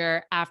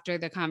manager after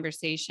the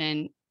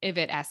conversation if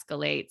it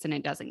escalates and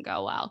it doesn't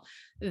go well.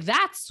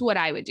 That's what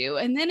I would do.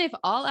 And then if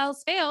all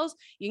else fails,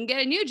 you can get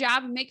a new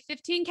job and make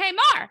 15K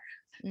more.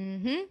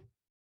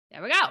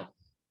 There we go.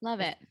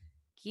 Love it.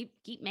 Keep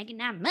making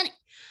that money.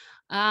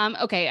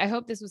 Okay. I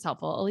hope this was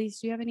helpful. Elise,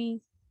 do you have any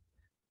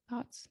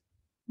thoughts?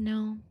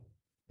 No.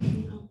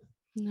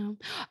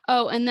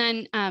 Oh, and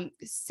then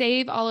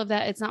save all of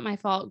that. It's not my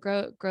fault.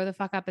 Grow the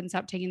fuck up and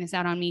stop taking this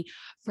out on me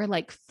for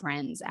like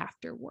friends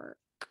after work.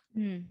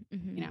 You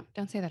know,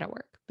 don't say that at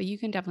work, but you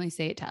can definitely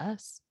say it to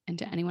us and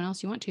to anyone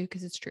else you want to,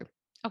 because it's true.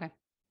 Okay.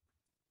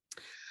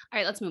 All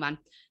right, let's move on.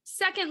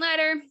 Second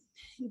letter.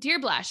 Dear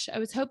Blush, I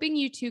was hoping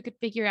you two could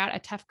figure out a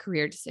tough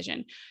career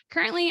decision.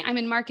 Currently, I'm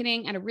in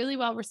marketing at a really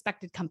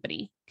well-respected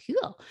company.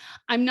 Cool.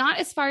 I'm not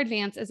as far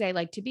advanced as I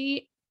like to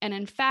be. And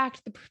in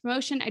fact, the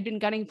promotion I'd been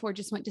gunning for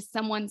just went to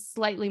someone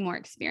slightly more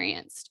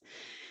experienced.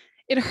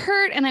 It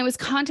hurt, and I was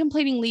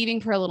contemplating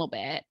leaving for a little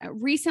bit.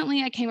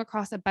 Recently, I came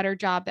across a better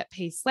job that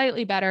pays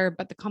slightly better,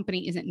 but the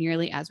company isn't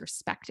nearly as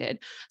respected.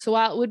 So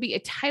while it would be a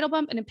title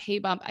bump and a pay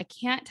bump, I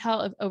can't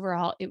tell if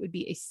overall it would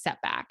be a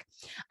setback.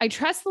 I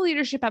trust the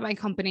leadership at my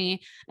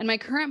company, and my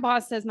current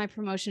boss says my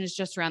promotion is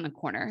just around the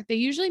corner. They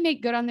usually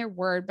make good on their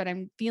word, but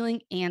I'm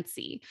feeling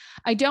antsy.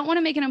 I don't want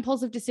to make an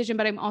impulsive decision,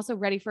 but I'm also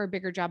ready for a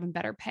bigger job and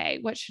better pay.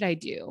 What should I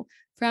do?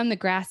 From The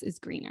Grass is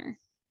Greener.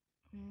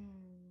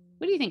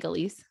 What do you think,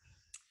 Elise?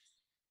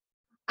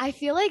 I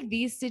feel like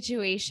these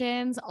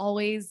situations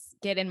always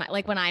get in my,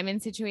 like when I'm in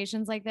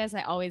situations like this,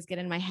 I always get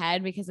in my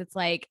head because it's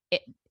like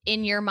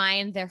in your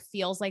mind, there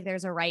feels like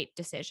there's a right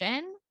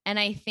decision. And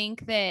I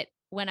think that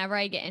whenever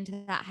I get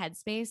into that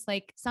headspace,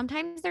 like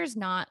sometimes there's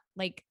not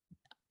like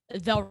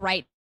the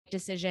right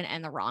decision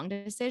and the wrong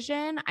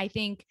decision. I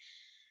think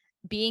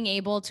being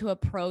able to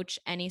approach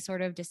any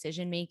sort of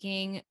decision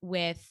making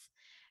with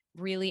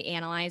really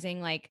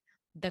analyzing like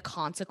the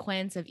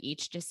consequence of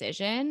each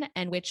decision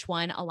and which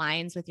one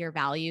aligns with your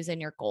values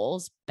and your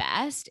goals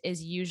best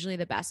is usually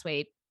the best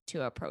way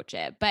to approach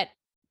it. But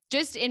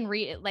just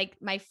like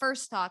my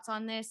first thoughts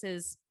on this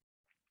is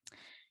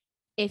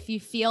if you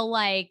feel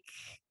like,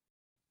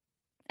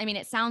 I mean,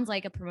 it sounds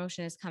like a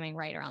promotion is coming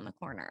right around the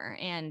corner.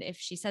 And if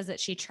she says that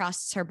she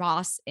trusts her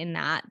boss in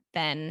that,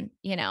 then,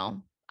 you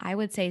know, I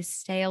would say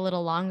stay a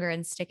little longer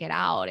and stick it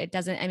out. It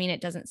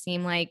doesn't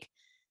seem like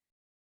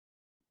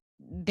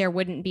there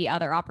wouldn't be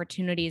other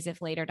opportunities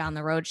if later down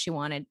the road she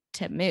wanted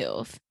to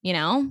move, you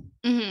know?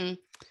 Mm-hmm.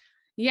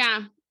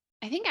 Yeah.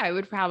 I think I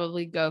would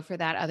probably go for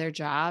that other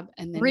job.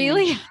 And then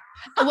really?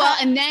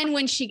 And then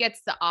when she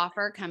gets the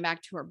offer, come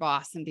back to her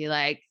boss and be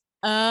like,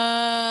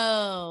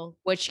 oh,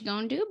 what you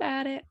gonna do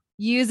about it?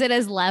 Use it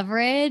as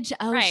leverage.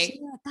 Oh, right. Shit,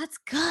 that's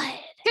good.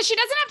 Because she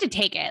doesn't have to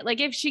take it. Like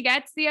if she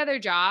gets the other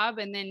job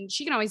and then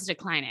she can always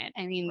decline it.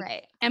 I mean,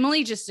 right.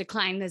 Emily just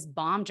declined this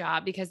bomb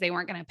job because they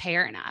weren't going to pay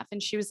her enough.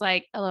 And she was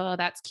like, oh,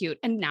 that's cute.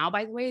 And now,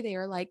 by the way, they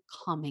are like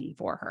coming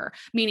for her,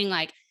 meaning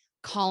like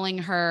calling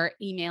her,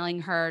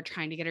 emailing her,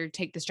 trying to get her to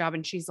take this job.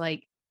 And she's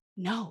like,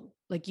 no,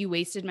 like you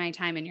wasted my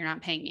time and you're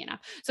not paying me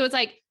enough. So it's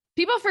like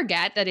people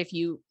forget that if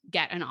you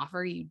get an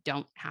offer, you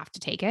don't have to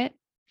take it.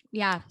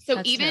 Yeah.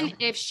 So even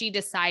if she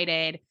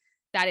decided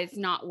that it's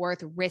not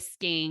worth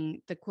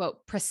risking the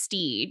quote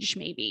prestige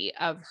maybe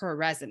of her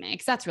resume,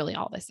 because that's really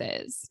all this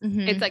is.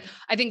 Mm-hmm. It's like,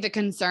 I think the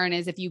concern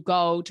is if you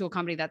go to a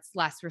company that's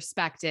less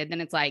respected,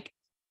 then it's like,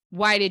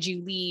 why did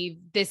you leave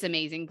this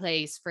amazing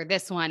place for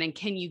this one? And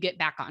can you get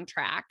back on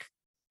track?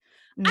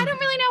 Mm-hmm. I don't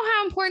really know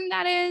how important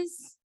that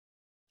is.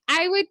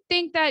 I would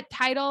think that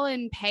title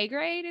and pay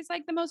grade is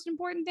like the most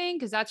important thing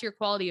because that's your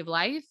quality of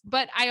life.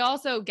 But I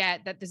also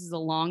get that this is a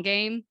long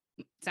game.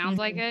 Sounds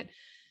like it.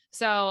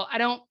 So I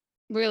don't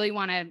really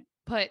want to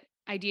put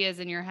ideas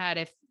in your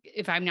head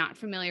if I'm not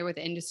familiar with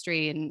the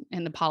industry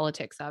and the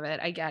politics of it.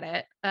 I get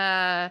it.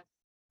 Yeah,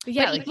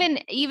 but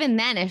like, even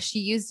then, if she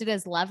used it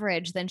as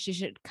leverage, then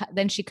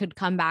she could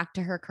come back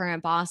to her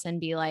current boss and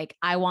be like,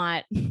 I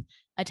want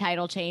a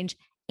title change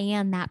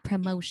and that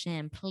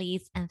promotion,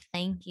 please. And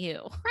thank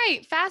you.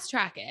 Right. Fast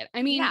track it.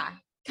 I mean, yeah.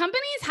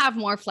 Companies have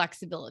more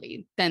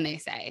flexibility than they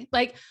say.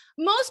 Like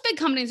most big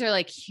companies are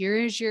like,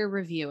 here's your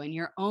review and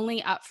you're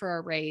only up for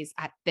a raise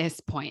at this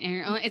point.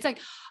 And it's like,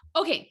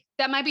 okay,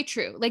 that might be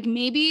true. Like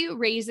maybe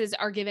raises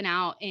are given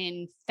out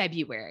in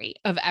February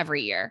of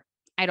every year.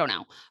 I don't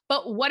know.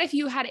 But what if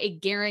you had a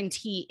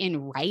guarantee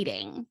in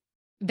writing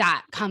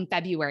that come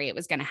February, it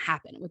was going to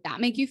happen? Would that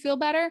make you feel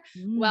better?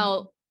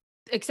 Well,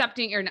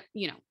 accepting or,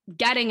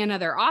 getting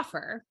another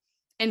offer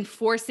and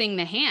forcing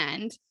the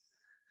hand,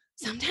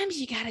 sometimes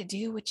you got to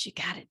do what you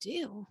got to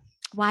do.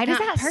 Why does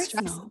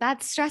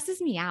that stresses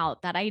me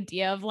out? That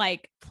idea of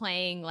like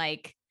playing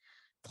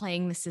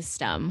the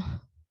system.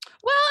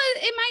 Well,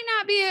 it might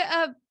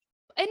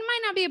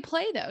not be a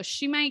play though.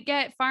 She might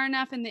get far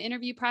enough in the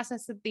interview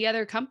process of the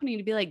other company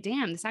to be like,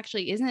 damn, this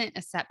actually isn't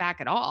a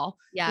setback at all.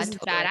 Yeah. This is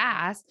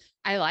badass.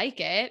 I like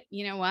it.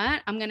 You know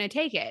what? I'm going to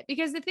take it.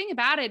 Because the thing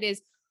about it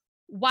is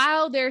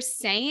while they're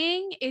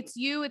saying it's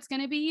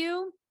going to be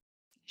you,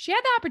 she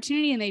had the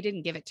opportunity and they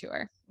didn't give it to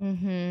her,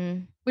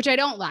 which I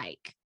don't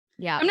like.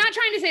 Yeah. I'm not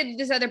trying to say that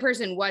this other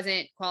person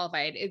wasn't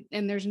qualified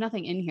and there's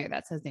nothing in here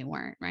that says they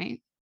weren't,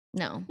 right?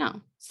 No.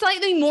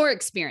 Slightly more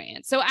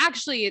experience. So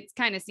actually it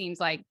kind of seems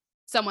like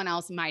someone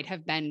else might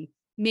have been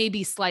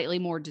maybe slightly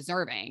more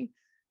deserving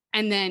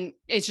and then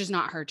it's just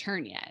not her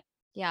turn yet.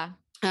 Yeah.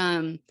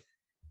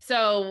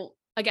 So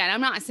again,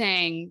 I'm not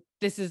saying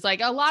this is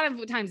like a lot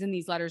of times in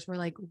these letters, we're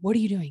like, what are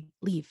you doing?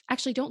 Leave.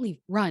 Actually, don't leave.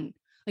 Run.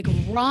 Like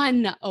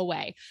run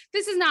away.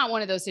 This is not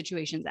one of those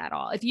situations at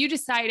all. If you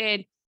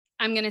decided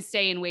I'm going to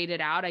stay and wait it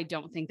out, I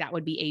don't think that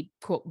would be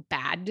a quote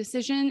bad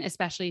decision,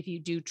 especially if you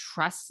do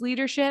trust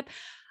leadership.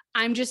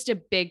 I'm just a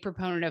big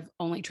proponent of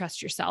only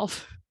trust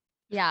yourself.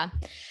 Yeah.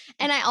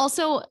 And I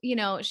also,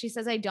 she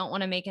says, I don't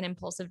want to make an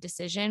impulsive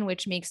decision,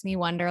 which makes me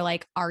wonder,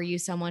 like, are you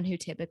someone who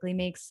typically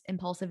makes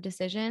impulsive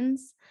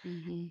decisions?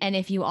 Mm-hmm. And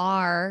if you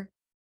are,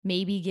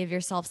 maybe give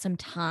yourself some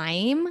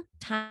time.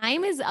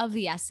 Time is of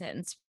the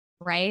essence,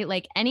 right?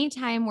 Like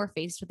anytime we're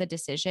faced with a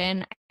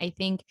decision, I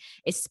think,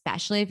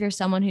 especially if you're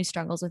someone who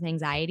struggles with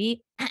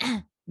anxiety,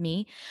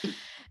 me,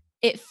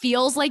 it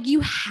feels like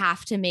you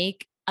have to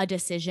make a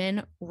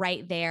decision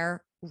right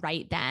there,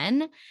 right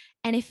then.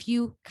 And if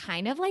you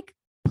kind of like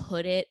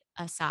put it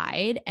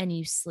aside and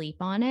you sleep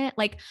on it,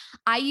 like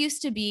I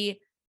used to be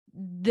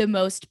the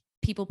most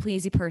people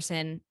pleasing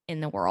person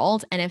in the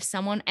world. And if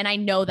someone, and I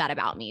know that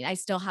about me, I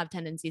still have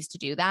tendencies to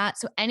do that.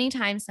 So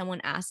anytime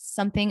someone asks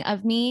something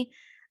of me,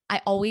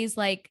 I always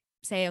like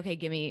say, okay,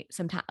 give me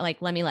some time,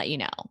 like, let me let you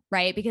know.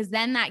 Right. Because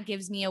then that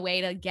gives me a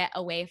way to get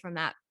away from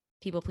that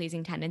people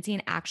pleasing tendency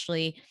and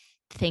actually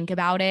think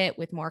about it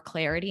with more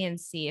clarity and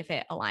see if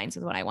it aligns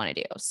with what I want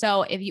to do.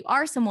 So if you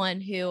are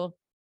someone who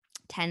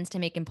tends to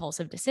make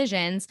impulsive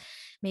decisions,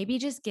 maybe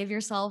just give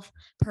yourself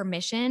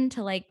permission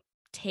to like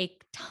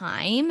take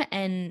time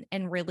and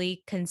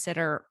really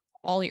consider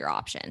all your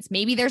options.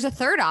 Maybe there's a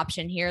third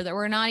option here that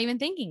we're not even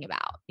thinking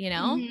about,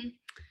 Mm-hmm.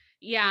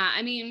 Yeah.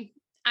 I mean,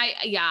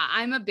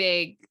 I'm a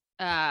big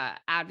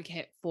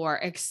advocate for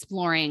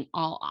exploring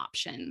all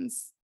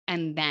options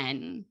and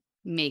then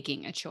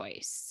making a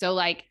choice. So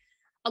like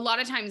a lot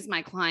of times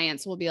my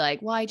clients will be like,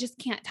 well, I just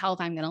can't tell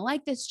if I'm going to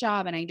like this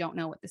job and I don't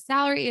know what the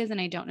salary is and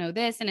I don't know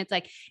this. And it's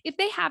like, if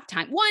they have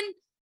time, one,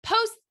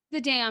 post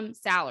the damn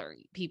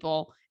salary,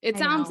 people. It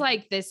sounds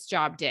like this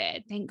job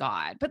did, thank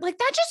God. But like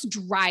that just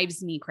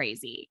drives me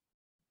crazy.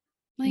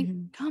 Like,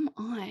 come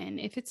on.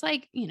 If it's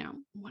like,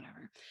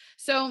 whatever.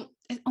 So,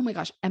 oh my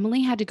gosh,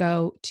 Emily had to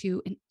go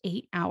to an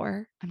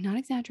 8-hour, I'm not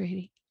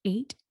exaggerating,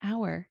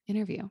 8-hour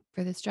interview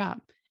for this job.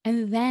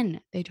 And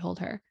then they told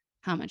her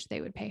how much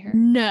they would pay her.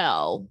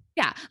 No.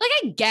 Yeah. Like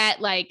I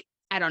get like,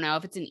 I don't know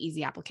if it's an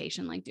easy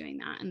application, like doing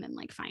that and then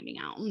like finding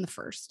out in the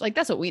first, like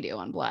that's what we do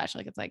on Blush.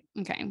 Like, it's like,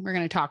 okay, we're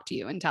going to talk to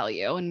you and tell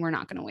you, and we're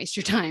not going to waste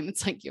your time.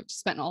 It's like, you have to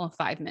spend all of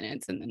 5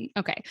 minutes and then,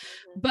 okay.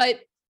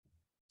 But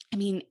I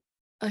mean,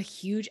 a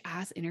huge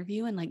ass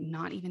interview and like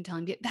not even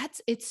telling you,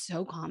 it's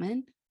so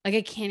common. Like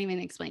I can't even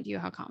explain to you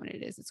how common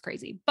it is. It's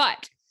crazy.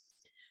 But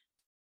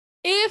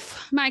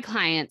if my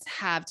clients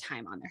have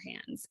time on their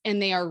hands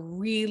and they are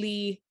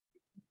really,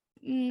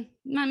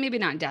 maybe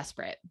not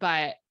desperate,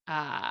 but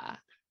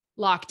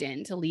locked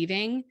into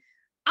leaving,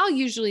 I'll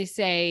usually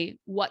say,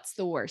 what's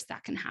the worst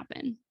that can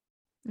happen?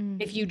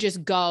 If you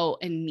just go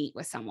and meet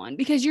with someone,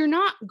 because you're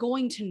not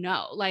going to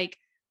know, like,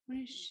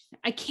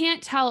 I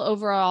can't tell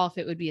overall if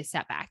it would be a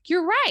setback.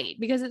 You're right,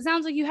 because it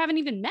sounds like you haven't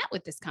even met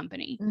with this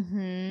company.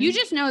 You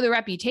just know the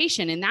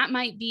reputation, and that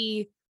might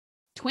be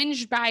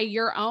twinged by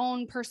your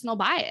own personal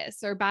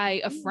bias or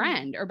by a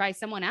friend or by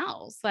someone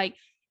else. Like,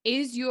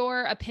 is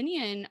your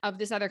opinion of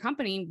this other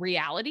company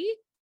reality?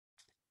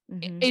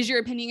 Is your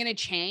opinion going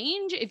to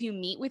change if you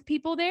meet with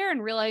people there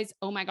and realize,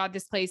 oh my God,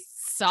 this place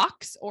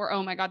sucks, or,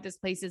 oh my God, this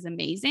place is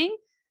amazing?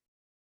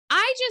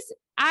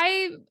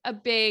 I'm a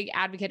big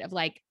advocate of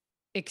like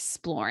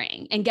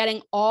exploring and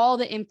getting all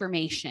the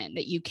information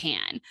that you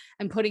can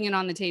and putting it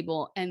on the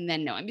table and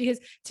then knowing,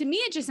 because to me,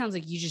 it just sounds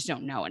like you just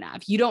don't know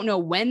enough. You don't know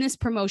when this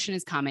promotion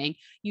is coming.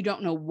 You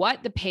don't know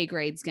what the pay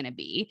grade's going to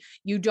be.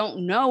 You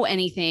don't know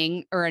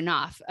anything or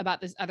enough about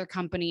this other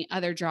company,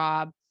 other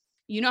job.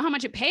 You know how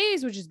much it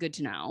pays, which is good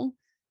to know.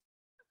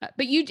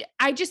 But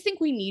I just think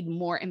we need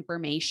more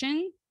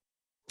information.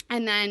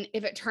 And then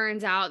if it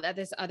turns out that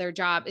this other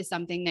job is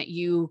something that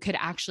you could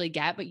actually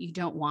get, but you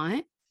don't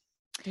want,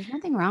 there's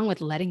nothing wrong with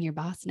letting your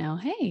boss know,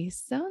 hey,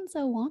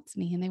 so-and-so wants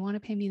me and they want to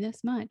pay me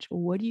this much.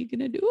 What are you going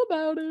to do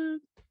about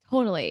it?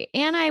 Totally.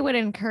 And I would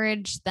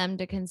encourage them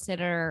to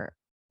consider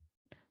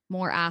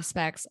more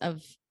aspects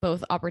of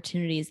both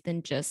opportunities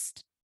than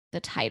just the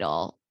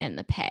title and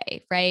the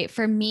pay, right?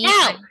 For me,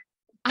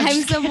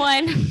 I'm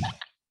someone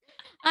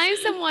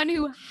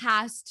who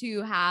has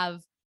to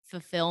have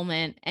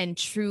fulfillment and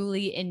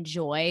truly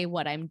enjoy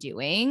what I'm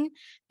doing,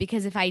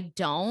 because if I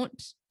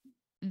don't,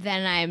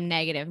 then I'm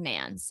negative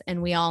Nance,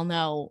 and we all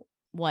know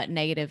what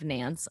negative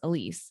Nance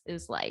Elise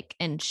is like,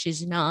 and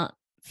she's not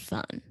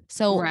fun.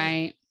 So,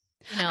 right.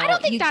 I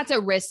don't think that's a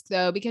risk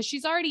though, because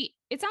it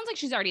sounds like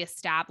she's already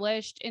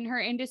established in her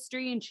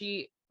industry, and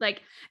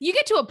you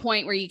get to a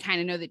point where you kind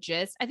of know the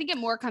gist. I think it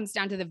more comes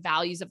down to the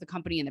values of the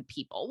company and the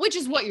people, which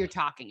is what you're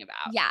talking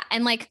about. Yeah.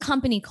 And like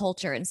company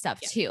culture and stuff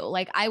too.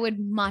 Like I would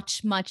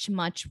much, much,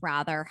 much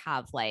rather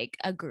have like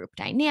a group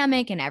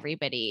dynamic and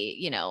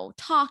everybody,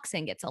 talks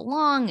and gets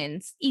along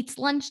and eats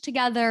lunch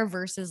together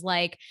versus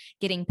like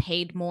getting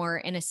paid more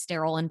in a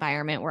sterile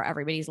environment where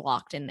everybody's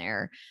locked in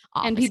their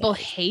offices. And people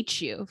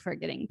hate you for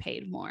getting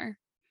paid more.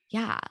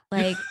 Yeah.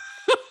 Like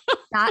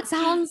that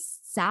sounds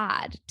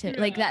sad to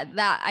like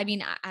that. I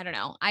mean, I don't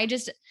know.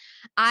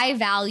 I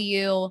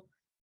value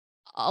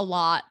a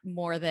lot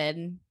more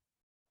than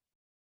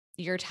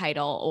your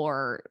title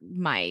or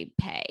my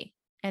pay.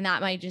 And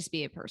that might just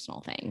be a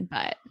personal thing,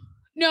 but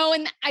No,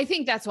 and I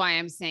think that's why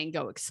I'm saying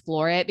go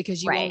explore it,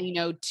 because you only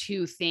know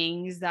 2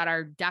 things that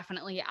are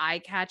definitely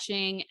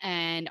eye-catching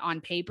and on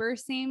paper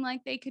seem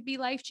like they could be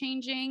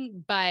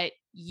life-changing, but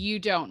you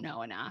don't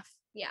know enough.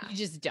 Yeah. You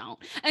just don't.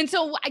 And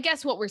so I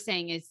guess what we're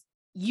saying is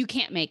you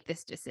can't make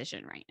this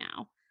decision right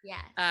now.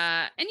 Yes.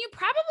 And you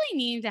probably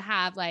need to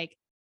have like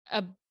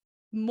a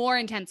more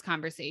intense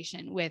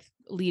conversation with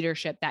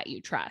leadership that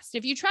you trust.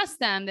 If you trust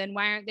them, then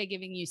why aren't they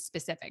giving you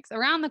specifics?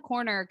 Around the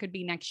corner, it could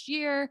be next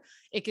year,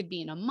 it could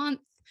be in a month,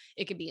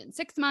 it could be in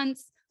 6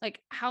 months. Like,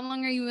 how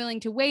long are you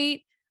willing to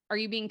wait? Are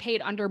you being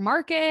paid under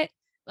market?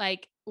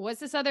 Like, was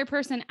this other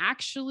person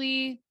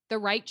actually the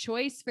right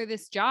choice for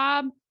this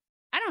job?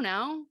 I don't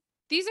know.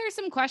 These are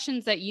some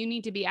questions that you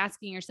need to be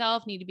asking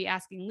yourself, need to be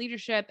asking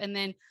leadership. And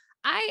then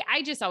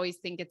I just always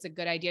think it's a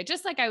good idea.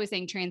 Just like I was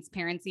saying,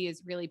 transparency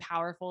is really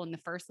powerful in the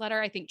first letter.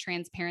 I think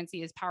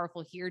transparency is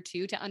powerful here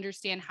too, to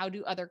understand how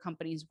do other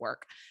companies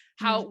work?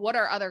 What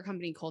are other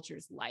company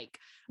cultures like?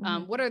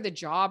 What are the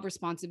job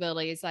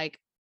responsibilities? Like,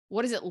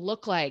 what does it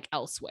look like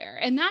elsewhere?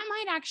 And that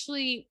might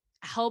actually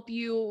help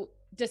you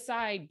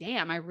decide,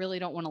 damn, I really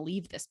don't want to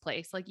leave this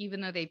place. Like,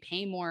 even though they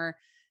pay more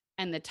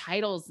and the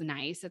title's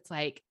nice, it's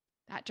like,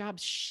 that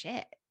job's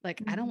shit.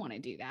 Like, I don't want to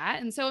do that.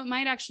 And so it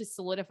might actually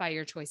solidify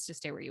your choice to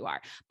stay where you are.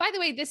 By the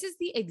way, this is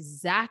the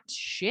exact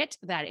shit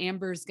that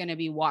Amber's going to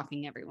be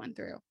walking everyone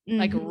through,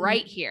 like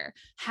right here,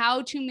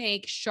 how to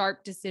make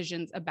sharp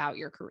decisions about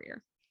your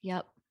career.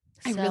 Yep.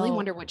 I really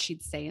wonder what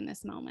she'd say in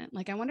this moment.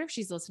 Like, I wonder if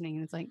she's listening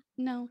and it's like,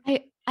 no.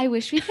 I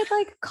wish we could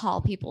like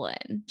call people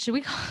in. Should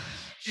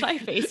I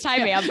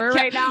FaceTime Amber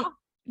right now?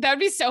 That would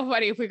be so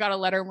funny if we got a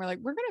letter and we're like,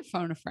 we're going to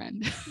phone a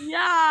friend.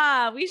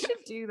 Yeah, we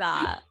should do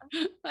that.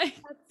 Like,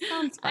 that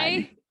sounds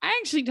fun. I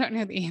actually don't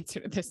know the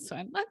answer to this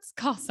one. Let's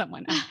call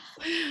someone else.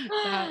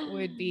 That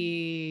would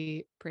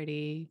be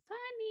pretty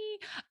funny.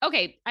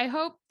 Okay. I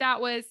hope that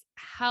was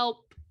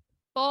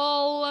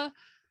helpful.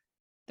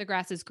 The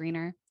grass is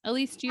greener.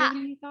 Elise, do you have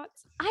any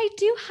thoughts? I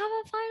do have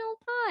a final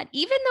thought.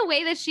 Even the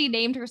way that she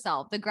named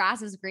herself, the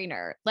grass is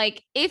greener.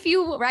 Like, if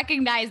you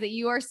recognize that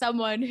you are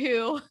someone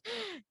who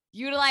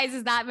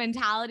utilizes that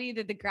mentality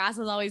that the grass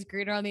is always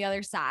greener on the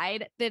other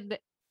side, then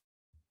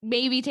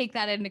maybe take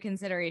that into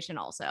consideration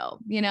also.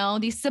 You know,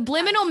 these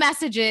subliminal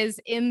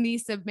messages in the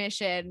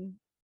submission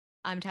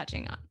I'm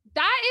touching on.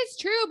 That is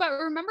true. But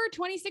remember,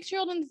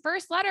 26-year-old in the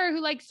first letter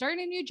who like started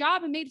a new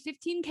job and made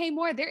 15K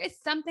more. There is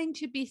something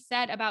to be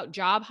said about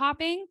job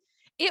hopping.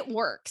 It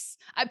works.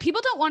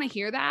 People don't want to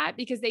hear that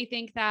because they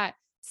think that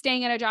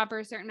staying at a job for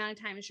a certain amount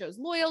of time shows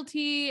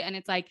loyalty. And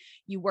it's like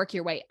you work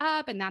your way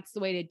up and that's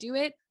the way to do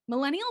it.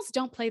 Millennials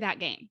don't play that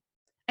game.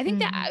 I think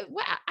that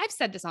I've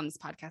said this on this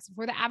podcast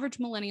before. The average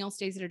millennial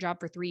stays at a job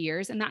for 3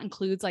 years, and that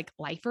includes like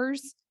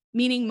lifers,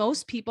 meaning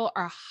most people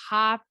are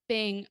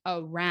hopping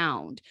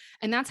around.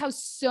 And that's how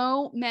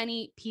so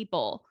many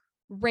people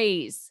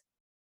raise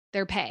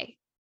their pay,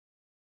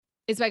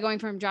 is by going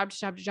from job to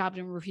job to job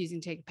and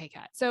refusing to take a pay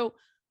cut. So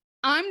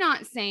I'm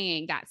not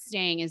saying that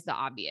staying is the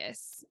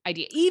obvious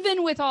idea.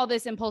 Even with all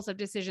this impulsive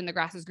decision, the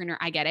grass is greener.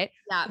 I get it.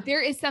 Yeah.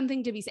 There is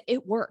something to be said.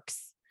 It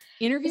works.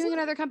 Interviewing at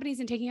other companies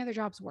and taking other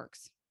jobs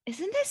works.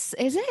 Isn't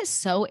it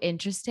so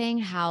interesting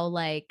how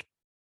like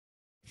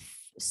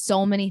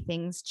so many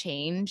things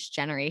change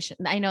generation?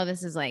 I know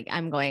this is like,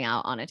 I'm going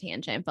out on a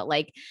tangent, but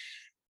like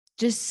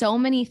just so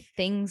many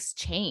things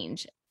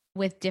change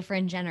with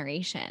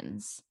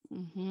generations.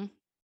 Mm-hmm.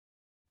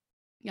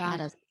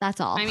 Yeah.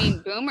 That's all. I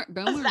mean,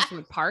 boomers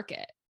would park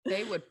it.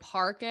 They would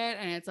park it.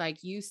 And it's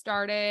like, you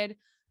started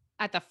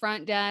at the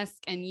front desk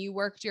and you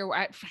worked your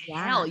way.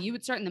 Hell, you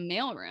would start in the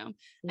mailroom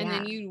and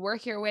then you'd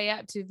work your way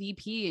up to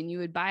VP and you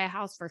would buy a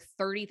house for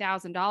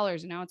 $30,000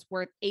 and now it's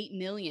worth $8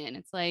 million.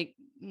 It's like,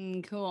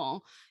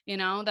 cool. You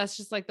know, that's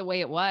just like the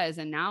way it was.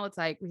 And now it's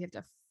like, we have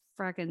to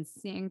freaking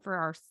sing for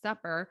our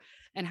supper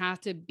and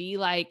have to be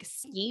like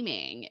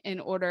scheming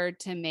in order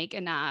to make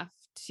enough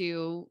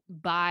to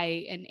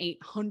buy an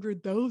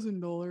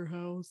 $800,000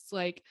 house.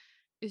 Like,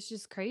 it's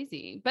just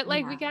crazy, but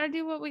like, we got to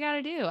do what we got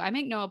to do. I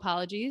make no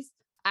apologies.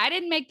 I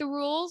didn't make the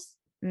rules.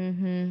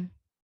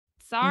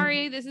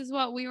 Sorry. This is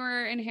what we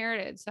were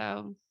inherited.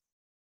 So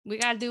we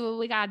got to do what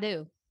we got to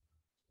do.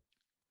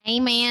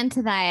 Amen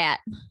to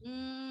that.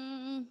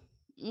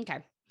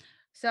 Okay.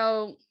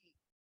 So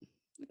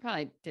we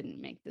probably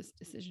didn't make this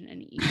decision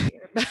any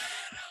easier, but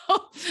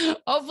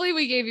hopefully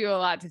we gave you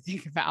a lot to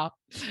think about.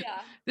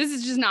 Yeah. This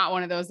is just not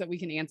one of those that we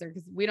can answer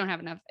because we don't have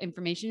enough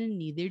information and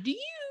neither do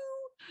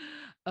you.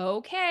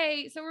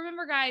 Okay. So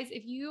remember, guys,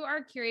 if you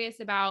are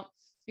curious about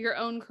your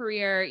own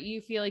career,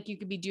 you feel like you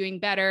could be doing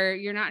better,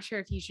 you're not sure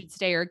if you should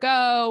stay or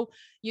go,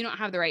 you don't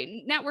have the right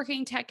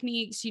networking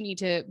techniques, you need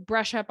to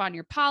brush up on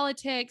your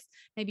politics,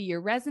 maybe your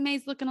resume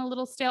is looking a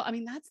little stale. I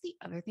mean, that's the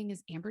other thing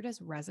is Amber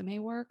does resume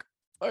work.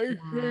 I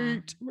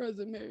hate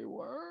resume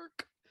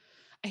work.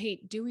 I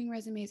hate doing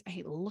resumes. I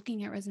hate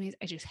looking at resumes.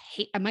 I just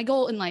hate, my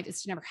goal in life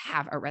is to never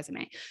have a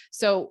resume.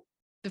 So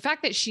the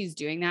fact that she's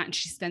doing that and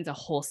she spends a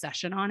whole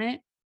session on it,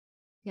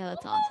 yeah,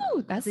 that's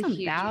awesome. That's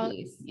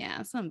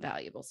some some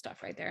valuable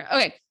stuff right there.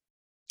 Okay.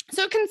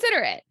 So consider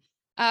it.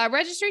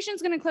 Registration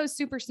is going to close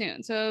super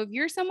soon. So if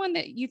you're someone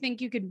that you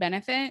think you could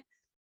benefit,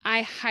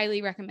 I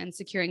highly recommend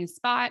securing a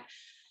spot.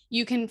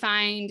 You can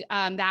find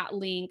that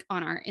link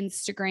on our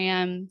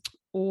Instagram,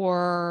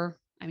 or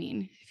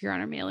if you're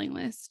on our mailing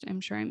list, I'm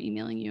sure I'm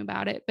emailing you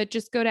about it, but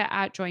just go to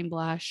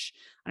 @joinblush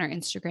on our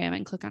Instagram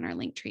and click on our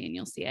link tree and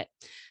you'll see it.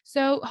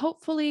 So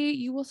hopefully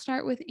you will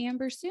start with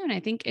Amber soon.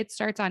 I think it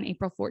starts on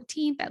April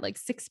 14th at like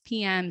 6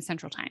 p.m.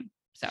 Central Time.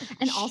 So,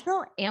 and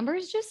also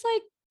Amber's just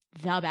like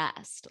the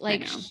best.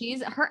 Like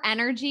her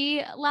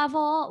energy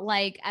level,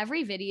 like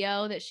every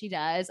video that she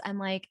does, I'm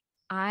like,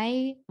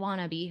 I want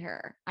to be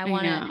her. I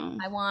want that.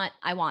 I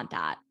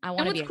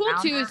want to be. What's cool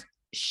too is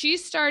she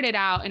started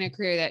out in a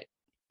career that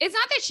it's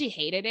not that she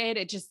hated it.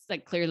 It just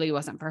like clearly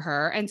wasn't for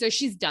her. And so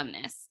she's done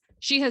this.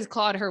 She has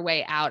clawed her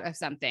way out of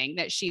something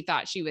that she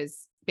thought she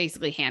was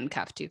basically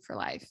handcuffed to for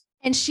life.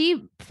 And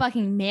she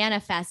fucking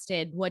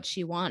manifested what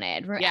she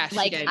wanted. Yeah,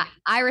 like she did.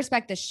 I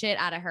respect the shit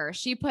out of her.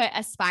 She put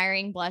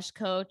aspiring blush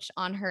coach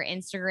on her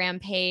Instagram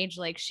page.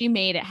 Like she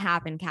made it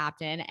happen,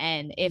 Captain.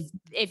 And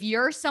if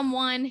you're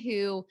someone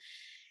who,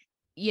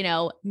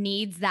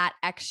 needs that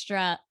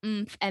extra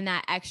oomph and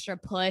that extra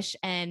push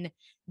and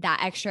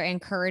that extra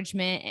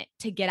encouragement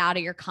to get out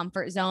of your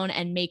comfort zone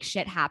and make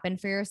shit happen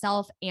for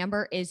yourself,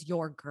 Amber is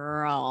your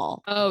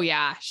girl. Oh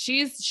yeah.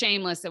 She's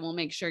shameless and will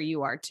make sure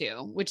you are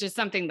too, which is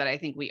something that I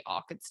think we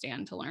all could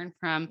stand to learn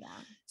from. Yeah.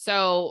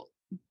 So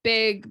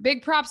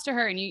big props to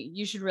her, and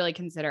you should really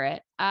consider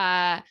it.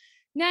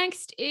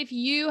 Next, if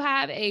you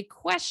have a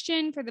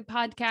question for the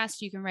podcast,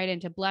 you can write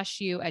into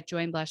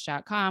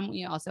blushyou@joinblush.com.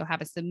 We also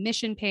have a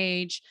submission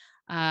page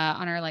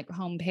on our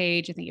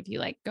homepage. I think if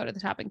you go to the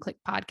top and click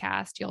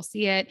podcast, you'll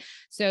see it.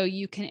 So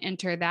you can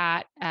enter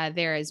that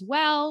there as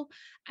well.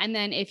 And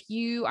then if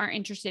you are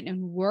interested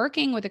in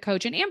working with a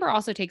coach, and Amber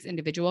also takes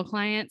individual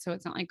clients, so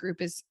it's not like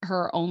group is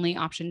her only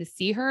option to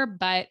see her,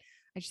 but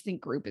I just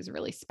think group is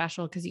really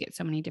special because you get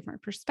so many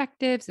different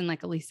perspectives. And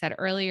like Elise said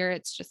earlier,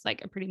 it's just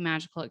like a pretty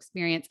magical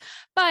experience.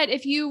 But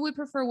if you would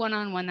prefer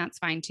one-on-one, that's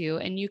fine too.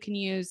 And you can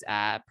use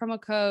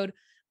promo code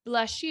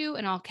BlushYou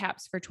in all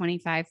caps for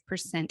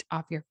 25%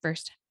 off your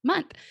first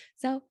month.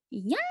 So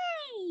yay!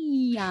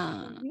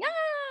 Yeah.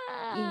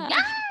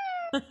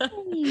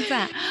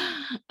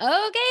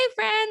 Okay,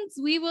 friends,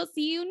 we will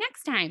see you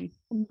next time.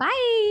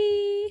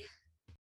 Bye.